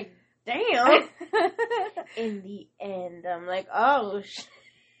was like, damn. In the end, I'm like, oh,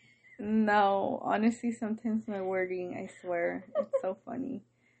 No, honestly, sometimes my wording, I swear, it's so funny.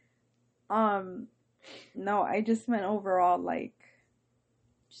 No, I just meant overall, like,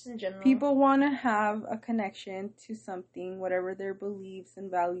 just in general. People want to have a connection to something, whatever their beliefs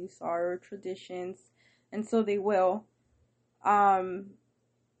and values are, or traditions, and so they will.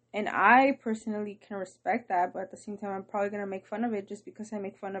 And I personally can respect that, but at the same time, I'm probably going to make fun of it just because I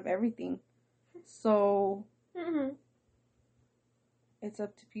make fun of everything. So, it's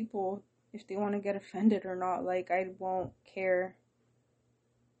up to people if they want to get offended or not. Like, I won't care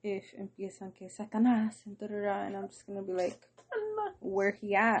if empiezan que Satanás and I'm just going to be like, where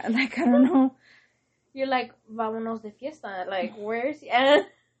he at? Like, I don't know. You're like, vámonos de fiesta. Like, where's he at?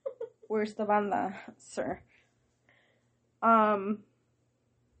 Where's the banda, sir?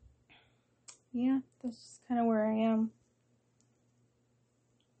 Yeah, that's just kind of where I am.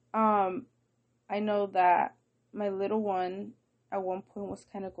 I know that my little one at one point was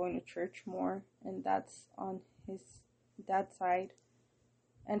kind of going to church more, and that's on his dad's side.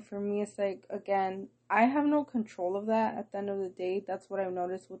 And for me, it's like, again, I have no control of that at the end of the day. That's what I've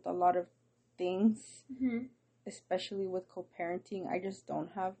noticed with a lot of things, especially with co-parenting. I just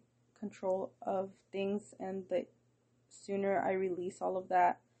don't have control of things, and the sooner I release all of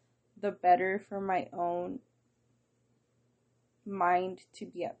that, the better for my own mind to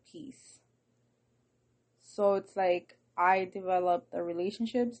be at peace. So it's like, I develop the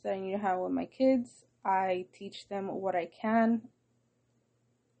relationships that I need to have with my kids. I teach them what I can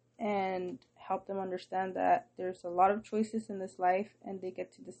and help them understand that there's a lot of choices in this life, and they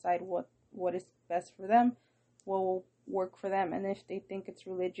get to decide what is best for them, what will work for them. And if they think it's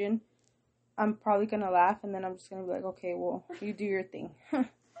religion, I'm probably going to laugh, and then I'm just going to be like, okay, well, you do your thing.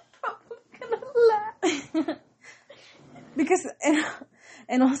 Laugh. Because,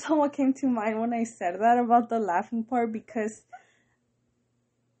 and also what came to mind when I said that about the laughing part, because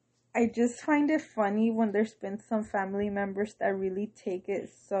I just find it funny when there's been some family members that really take it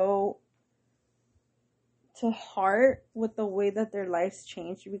so to heart with the way that their lives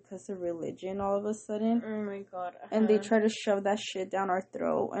changed because of religion all of a sudden. Oh my god. And they try to shove that shit down our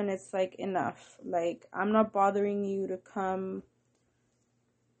throat, and it's like, enough. Like, I'm not bothering you to come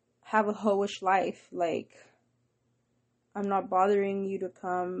have a hoish life. Like, I'm not bothering you to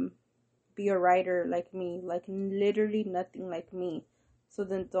come be a writer like me. Like, literally nothing like me. So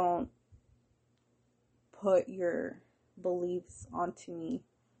then don't put your beliefs onto me,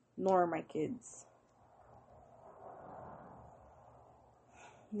 nor my kids.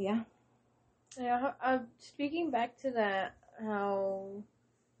 Yeah. Yeah, speaking back to that, how,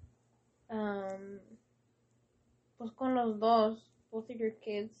 pues con los dos, both of your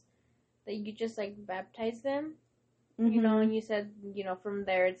kids, that you just, like, baptize them, you know, and you said, you know, from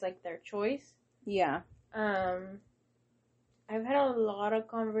there it's, like, their choice. Yeah. I've had a lot of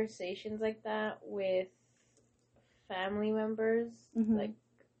conversations like that with family members, like,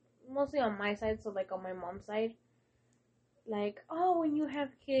 mostly on my side, so, like, on my mom's side. Like, oh, when you have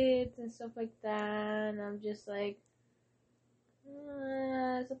kids and stuff like that, and I'm just like,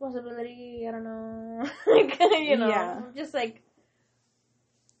 it's a possibility, I don't know. Like, you know, yeah. I'm just like,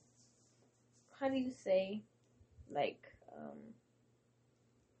 how do you say, like,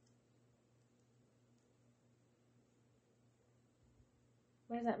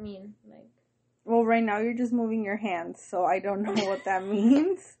 what does that mean? Like, well, right now you're just moving your hands, so I don't know what that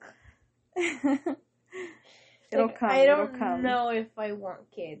means. It'll like, come. I It'll come. know if I want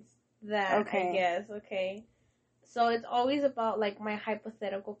kids. That, okay. I guess, okay. So it's always about, like, my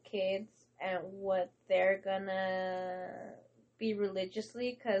hypothetical kids and what they're gonna be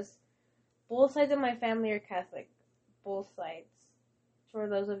religiously, because both sides of my family are Catholic. Both sides. For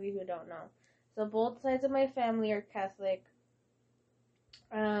those of you who don't know. So both sides of my family are Catholic.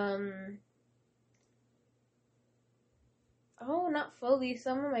 Oh, not fully.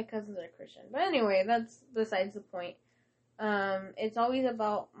 Some of my cousins are Christian. But anyway, that's besides the point. It's always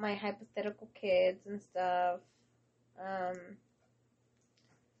about my hypothetical kids and stuff.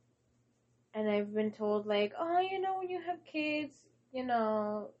 And I've been told, like, oh, you know, when you have kids, you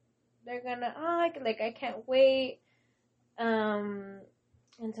know, they're gonna, I can't wait,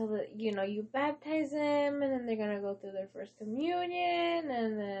 until you know, you baptize them, and then they're gonna go through their first communion,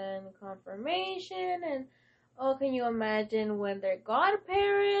 and then confirmation, and, oh, can you imagine when they're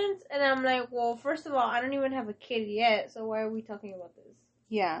godparents? And I'm like, well, first of all, I don't even have a kid yet, so why are we talking about this?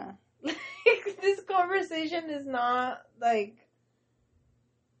 Yeah. Like, this conversation is not, like,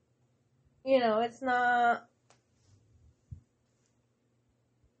 you know, it's not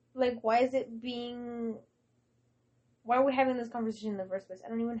like, why is it being... Why are we having this conversation in the first place? I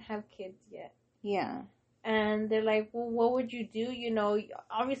don't even have kids yet. Yeah. And they're like, well, what would you do? You know,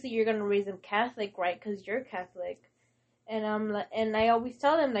 obviously you're going to raise them Catholic, right? Because you're Catholic. And I'm like, and I always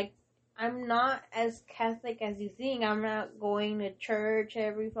tell them, like, I'm not as Catholic as you think. I'm not going to church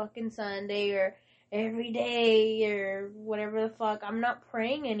every fucking Sunday or every day or whatever the fuck. I'm not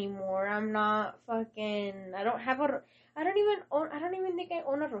praying anymore. I'm not fucking... I don't even think I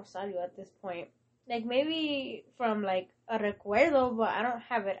own a rosario at this point. Like, maybe from, like, a recuerdo, but I don't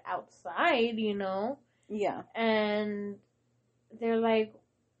have it outside, you know? Yeah. And they're like,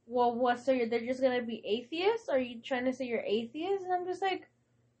 well, what, so they're just gonna be atheists? Are you trying to say you're atheist? And I'm just like,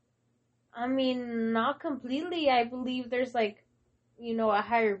 I mean, not completely. I believe there's, like, you know, a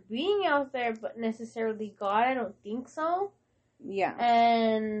higher being out there, but necessarily God, I don't think so. Yeah.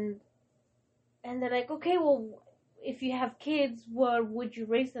 And they're like, okay, well, if you have kids, what would you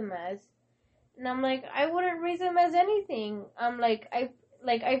raise them as? And I'm like, I wouldn't raise them as anything. I'm like, I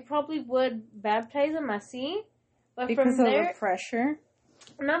probably would baptize them así, but because from of there, the pressure.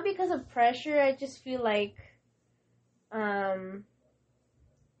 Not because of pressure. I just feel like, I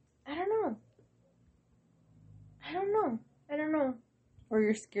don't know. Or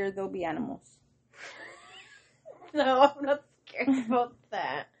you're scared there'll be animals. No, I'm not scared about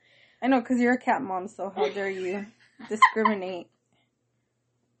that. I know, because you're a cat mom, so how dare you discriminate?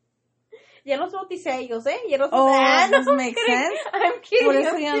 Ya los bauticé ellos, ¿eh? Ya los does no, make sense. I'm kidding. Por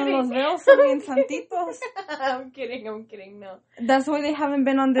eso ya no los veo, son bien santitos. I'm kidding, no. That's why they haven't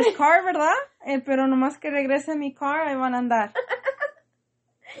been on this car, ¿verdad? Pero nomás que regrese mi car, ahí van a andar.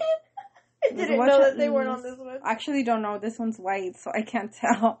 I didn't know that they weren't on this one. I actually don't know. This one's white, so I can't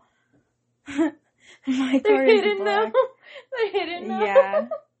tell. My car is black. They're hidden now. Yeah.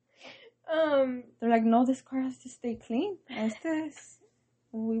 They're like, no, this car has to stay clean.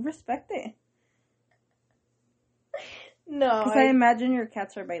 We respect it. No. Because I imagine your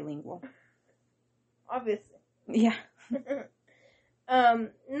cats are bilingual. Obviously. Yeah.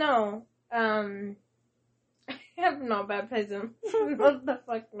 No. I have not baptized him. What the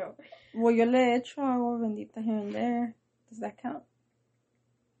fuck, no. Well, yo le he hecho agua bendita here and there. Does that count?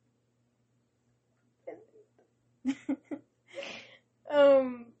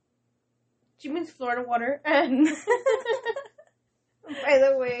 She means Florida water. By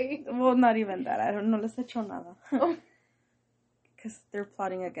the way. Well, not even that. I don't know. Les he hecho nada. Oh. Because they're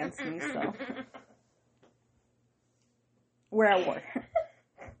plotting against me, so. We're at war.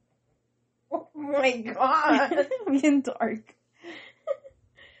 Oh my god. Bien dark.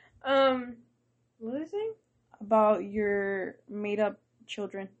 What was I saying? About your made-up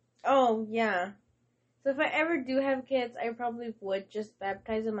children. Oh, yeah. So if I ever do have kids, I probably would just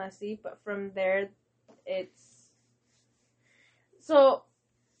baptize them así, but from there, it's... So,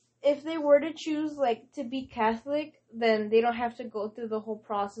 if they were to choose, like, to be Catholic, then they don't have to go through the whole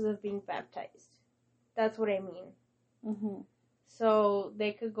process of being baptized. That's what I mean. Mm-hmm. So,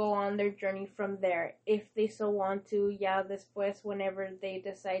 they could go on their journey from there, if they so want to. Yeah, después, whenever they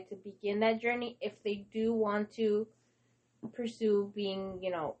decide to begin that journey, if they do want to pursue being,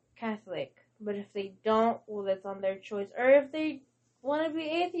 you know, Catholic. But if they don't, well, that's on their choice. Or if they want to be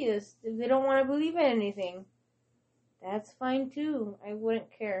atheists, if they don't want to believe in anything, that's fine too. I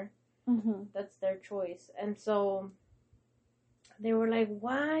wouldn't care. Mm-hmm. That's their choice. And so they were like,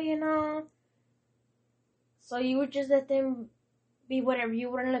 why, you know? So you would just let them be whatever.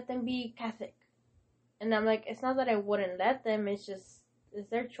 You wouldn't let them be Catholic. And I'm like, it's not that I wouldn't let them. It's just, it's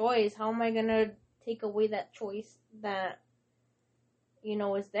their choice. How am I going to take away that choice that, you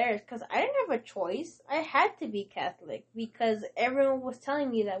know, is theirs? Because I didn't have a choice. I had to be Catholic because everyone was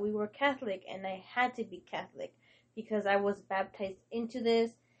telling me that we were Catholic and I had to be Catholic because I was baptized into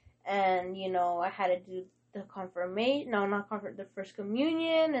this and, you know, I had to do the the first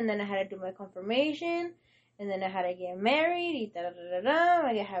communion, and then I had to do my confirmation, and then I had to get married, y da-da-da-da-da,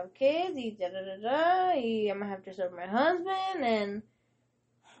 I have kids, y da-da-da-da, y I'm gonna have to serve my husband, and...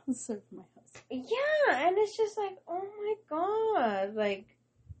 Serve my husband. Yeah, and it's just like, oh my god, like...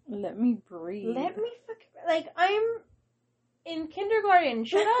 Let me breathe. Let me fucking... Like, I'm in kindergarten,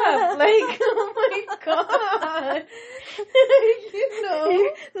 shut up, like, oh my god, you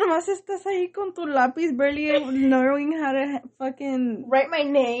know? Nomás estás ahí con tu lápiz, barely knowing how to fucking... Write my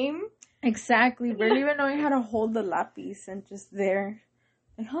name. Exactly, barely even knowing how to hold the lápiz and just there.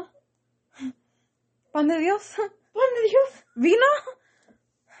 Like, huh? Pan de Dios? Pan de Dios? ¿Vino?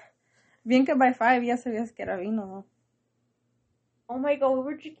 Bien que by 5 ya sabías que era vino, ¿no? Oh my god, we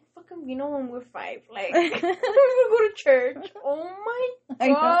were drinking fucking vino when we were 5. Like, we would go to church. Oh my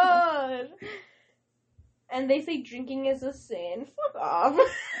god. And they say drinking is a sin. Fuck off.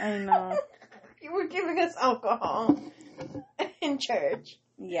 I know. You were giving us alcohol in church.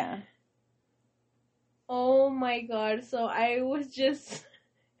 Yeah. Oh my god. So I was just...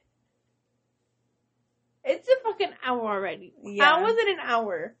 It's a fucking hour already. Yeah. How was it an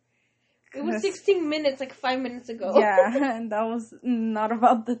hour? It was 16 minutes, like 5 minutes ago. Yeah, and that was not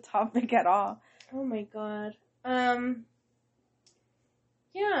about the topic at all. Oh my god.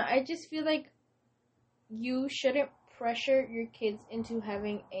 Yeah, I just feel like you shouldn't pressure your kids into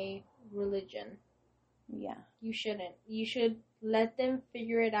having a religion. Yeah. You shouldn't. You should let them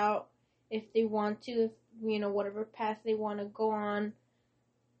figure it out if they want to, if, whatever path they want to go on,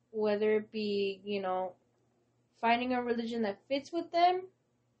 whether it be, finding a religion that fits with them,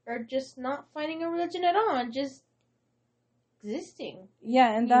 or just not finding a religion at all, and just existing.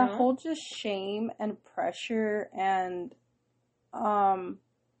 Yeah, and that whole just shame and pressure and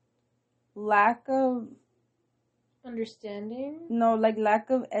lack of understanding. No, like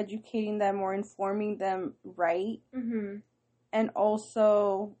lack of educating them or informing them right. Mm-hmm. And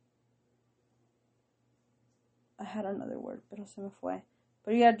also, I had another word, pero se me fue.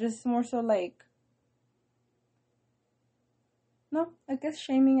 But yeah, just more so like, no, I guess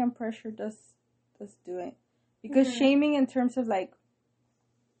shaming and pressure does do it. Because shaming in terms of like,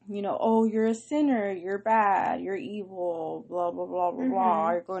 oh, you're a sinner, you're bad, you're evil, blah, blah, blah, blah,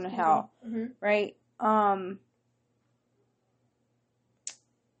 blah, you're going to hell, right?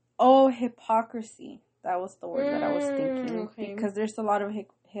 Oh, hypocrisy. That was the word that I was thinking. Okay. Because there's a lot of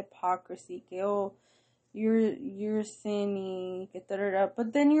hypocrisy. Que, oh, you're sinning,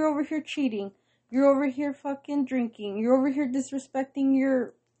 but then you're over here cheating. You're over here fucking drinking. You're over here disrespecting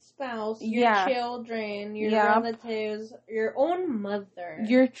your spouse, your children, your relatives, your own mother.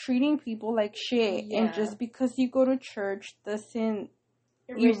 You're treating people like shit. Yeah. And just because you go to church doesn't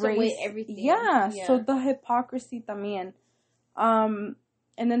erase away everything. Yeah, so the hypocrisy también.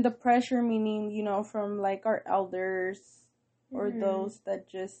 And then the pressure, meaning, from like our elders or those that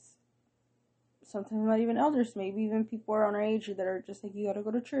just, sometimes not even elders, maybe even people around our age that are just like, you gotta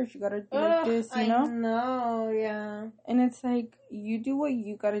go to church, you gotta do like this, I know, yeah. And it's like, you do what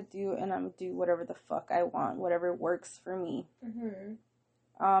you gotta do, and I'm do whatever the fuck I want, whatever works for me.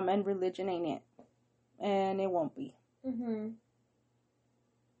 And religion ain't it. And it won't be.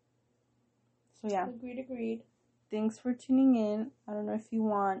 So yeah. Agreed. Thanks for tuning in. I don't know if you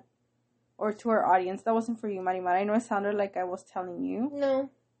want, or to our audience. That wasn't for you, Marimar. I know it sounded like I was telling you. No.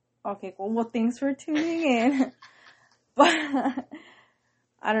 Okay, cool. Well, thanks for tuning in. But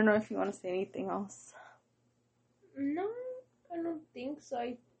I don't know if you want to say anything else. No, I don't think so.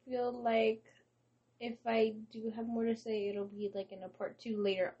 I feel like if I do have more to say, it'll be like in a part 2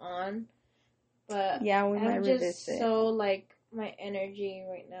 later on. But yeah, we might revisit. I'm just so like my energy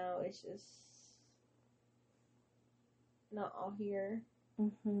right now is just not all here.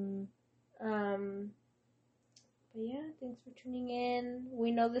 But yeah, thanks for tuning in.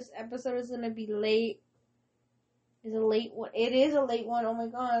 We know this episode is gonna be late. It's a late one. It is a late one. Oh my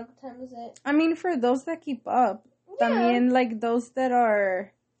god, what time is it? I mean, for those that keep up, yeah. I mean, like those that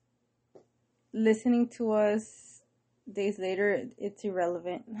are listening to us days later, it's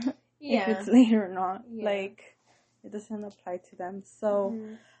irrelevant. Yeah. If it's late or not. Yeah. Like, it doesn't apply to them. So,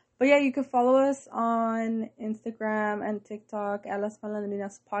 but yeah, you can follow us on Instagram and TikTok at Las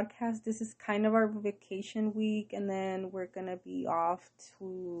Malandrinas Podcast. This is kind of our vacation week, and then we're gonna be off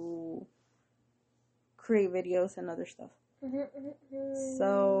to create videos and other stuff.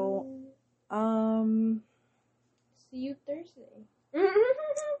 So, see you Thursday.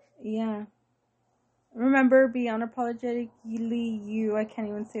 Yeah. Remember, be unapologetically you. I can't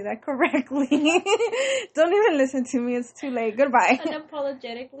even say that correctly. Don't even listen to me. It's too late. Goodbye.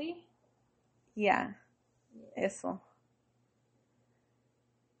 Unapologetically? Yeah. Eso.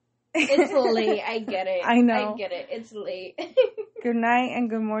 It's late. I get it. I know. I get it. It's late. Good night and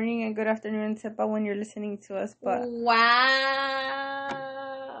good morning and good afternoon, Sepa, when you're listening to us. But wow.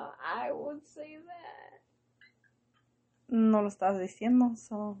 I would say that. No lo estás diciendo,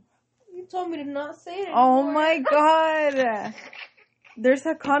 so... You told me to not say it anymore. Oh my god. There's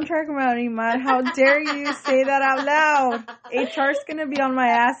a contract, Marimar. How dare you say that out loud? HR's gonna be on my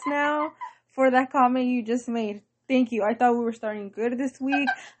ass now for that comment you just made. Thank you. I thought we were starting good this week.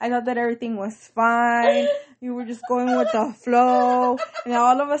 I thought that everything was fine. You were just going with the flow. And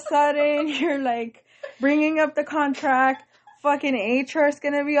all of a sudden, you're like bringing up the contract. Fucking HR's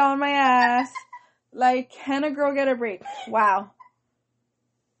gonna be on my ass. Like, can a girl get a break? Wow.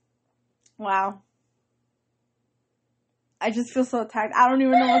 I just feel so attacked. I don't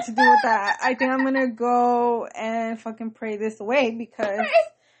even know what to do with that. I think I'm gonna go and fucking pray this away because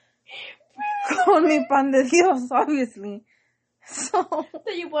con mi pan de Dios, obviously. So,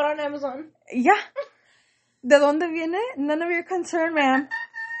 That you bought on Amazon. yeah. ¿De dónde viene? None of your concern, ma'am.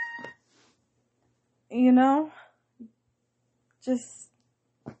 You know? Just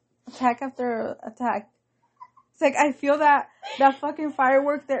attack after attack. It's like I feel that fucking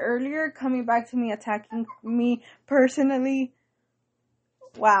firework there earlier coming back to me, attacking me personally.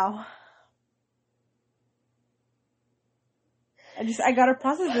 Wow. I gotta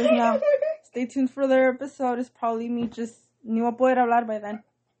process this now. Stay tuned for their episode. It's probably me just ni voy a poder hablar by then.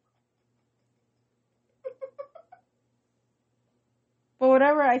 But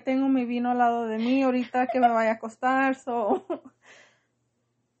whatever, I tengo mi vino al lado de mí ahorita que me vaya a acostar, so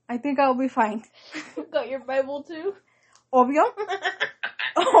I think I'll be fine. Got your Bible too? Obvio.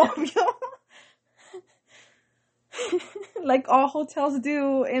 Obvio. Like all hotels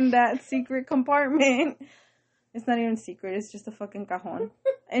do in that secret compartment. It's not even secret, it's just a fucking cajón.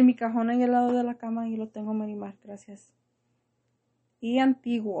 En mi cajón en el lado de la cama y lo tengo, Marimar, gracias. Y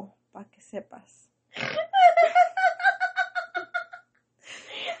antiguo, pa' que sepas.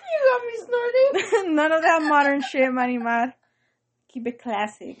 You got me snorting. None of that modern shit, Marimar. Keep it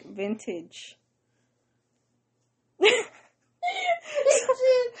classic, vintage.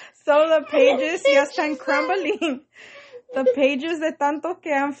 So the pages ya están crumbling. The pages de tanto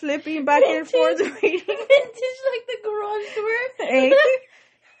que I'm flipping back and forth reading. Vintage like the garage door. Hey.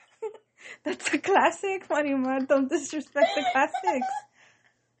 That's a classic, Marimar. Don't disrespect the classics.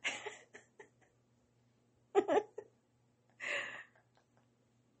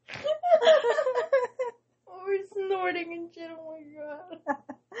 Oh, we're snorting and shit. Oh my god.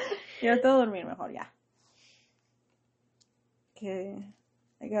 Ya te voy a dormir mejor, ya. Okay.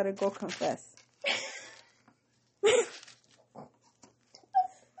 I gotta go confess.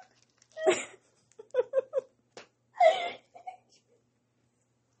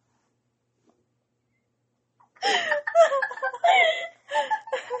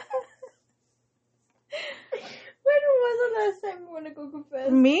 When was the last time you want to go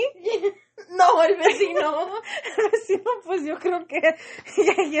confess? ¿Me? No, el vecino. El vecino, pues yo creo que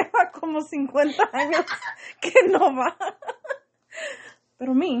ya lleva como 50 años que no va.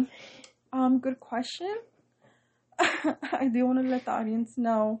 Pero me, good question. I do want to let the audience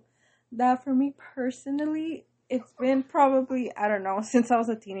know that for me personally, it's been probably, I don't know, since I was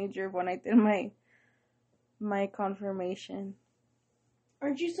a teenager when I did my confirmation.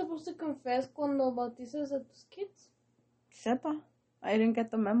 Aren't you supposed to confess cuando bautizas a tus kids? Sepa, I didn't get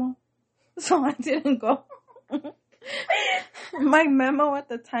the memo, so I didn't go. My memo at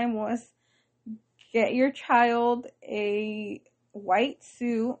the time was, get your child a white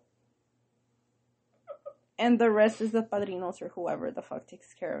suit, and the rest is the padrinos or whoever the fuck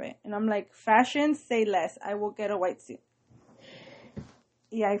takes care of it. And I'm like, fashion, say less. I will get a white suit.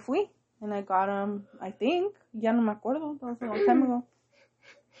 Y ahí fui. And I got him, I think. Ya no me acuerdo. That was a long time ago.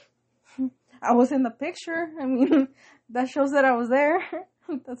 I was in the picture. I mean, that shows that I was there.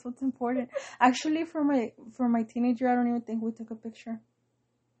 That's what's important. Actually, for my teenager, I don't even think we took a picture.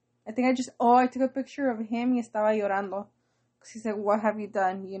 I think I took a picture of him y estaba llorando. Because he said, what have you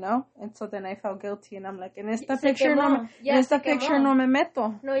done, you know? And so then I felt guilty, and I'm like, en esta picture no me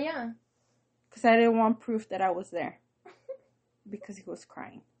meto. No, yeah. Because I didn't want proof that I was there. Because he was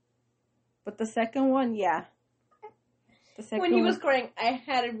crying. But the second one, yeah. When he was crying, I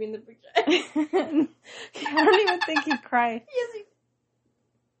had him in the picture. I don't even think he cried. Yes, he...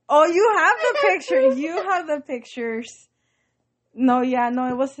 Oh, you have the picture. You have the pictures. No,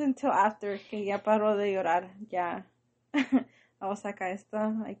 it wasn't until after que ya paró de llorar. Yeah. I was like, I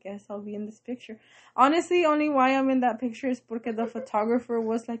guess I'll be in this picture. Honestly, only why I'm in that picture is because the photographer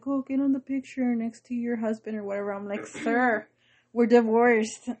was like, oh, get on the picture next to your husband or whatever. I'm like, sir, we're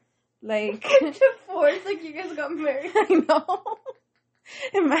divorced. Like, divorced, like you guys got married. I know.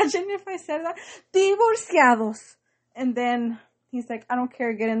 Imagine if I said that. Divorciados. And then he's like, I don't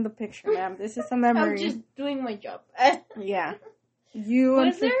care, get in the picture, ma'am. This is a memory. I'm just doing my job. Yeah. You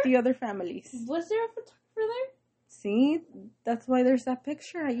and 50 other families. Was there a photographer there? See? That's why there's that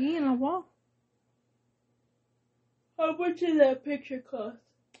picture ahí en la wall. How much did that picture cost?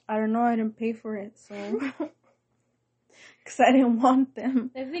 I don't know. I didn't pay for it, so... Because I didn't want them.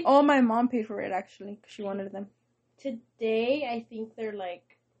 I think my mom paid for it, actually, because she wanted them. Today, I think they're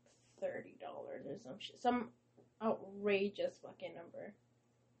like $30 or some shit. Some outrageous fucking number.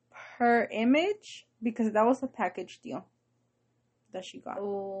 Per image? Because that was a package deal that she got.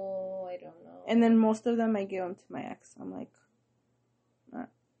 Oh, I don't know. And then most of them I gave them to my ex. I'm like,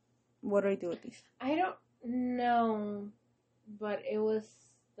 what do I do with these? I don't know. But it was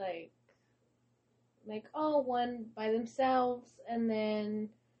like, one by themselves, and then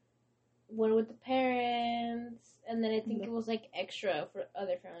one with the parents, and then I think it was like extra for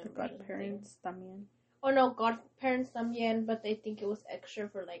other family members. Godparents también. Oh no, godparents también, but I think it was extra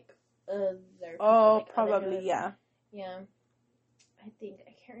for like other people. Oh, like probably, other, yeah. Yeah. I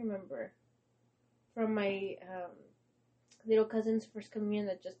can't remember. From my little cousin's first communion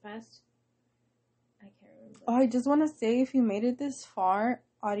that just passed. I can't remember. Oh, I just want to say, if you made it this far,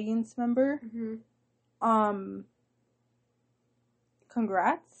 audience member,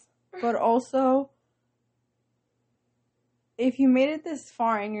 congrats. But also, if you made it this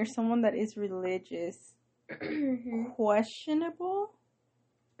far and you're someone that is religious, questionable.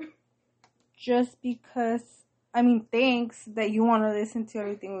 Just because, I mean, thanks that you want to listen to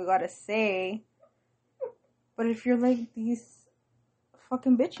everything we gotta say. But if you're like these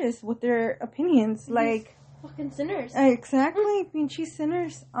fucking bitches with their opinions, these like fucking sinners. Exactly, pinchy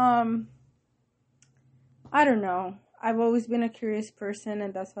sinners. I don't know. I've always been a curious person,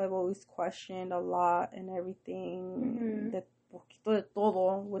 and that's why I've always questioned a lot and everything. That poquito de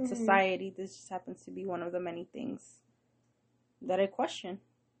todo with society. This just happens to be one of the many things that I question.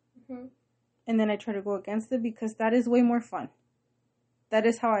 And then I try to go against it because that is way more fun. That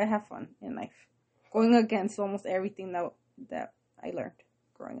is how I have fun in life. Going against almost everything that I learned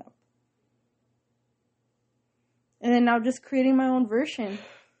growing up. And then now just creating my own version.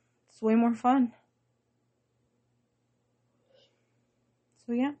 It's way more fun.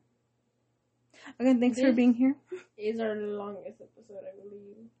 So yeah. Again, thanks for being here. Is our longest episode, I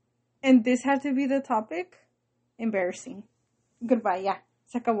believe. And this had to be the topic? Embarrassing. Goodbye, yeah.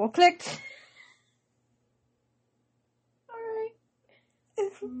 Se acabó. Click.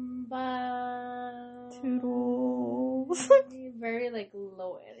 Bye. Toodles. Very like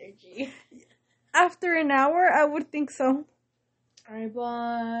low energy. After an hour, I would think so. Alright,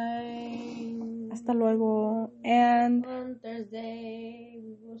 bye. Hasta luego. And on Thursday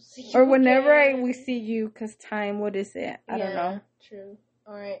we will see you. Or whenever again. we see you, because time, what is it? I don't know. True.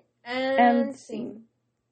 Alright. And scene.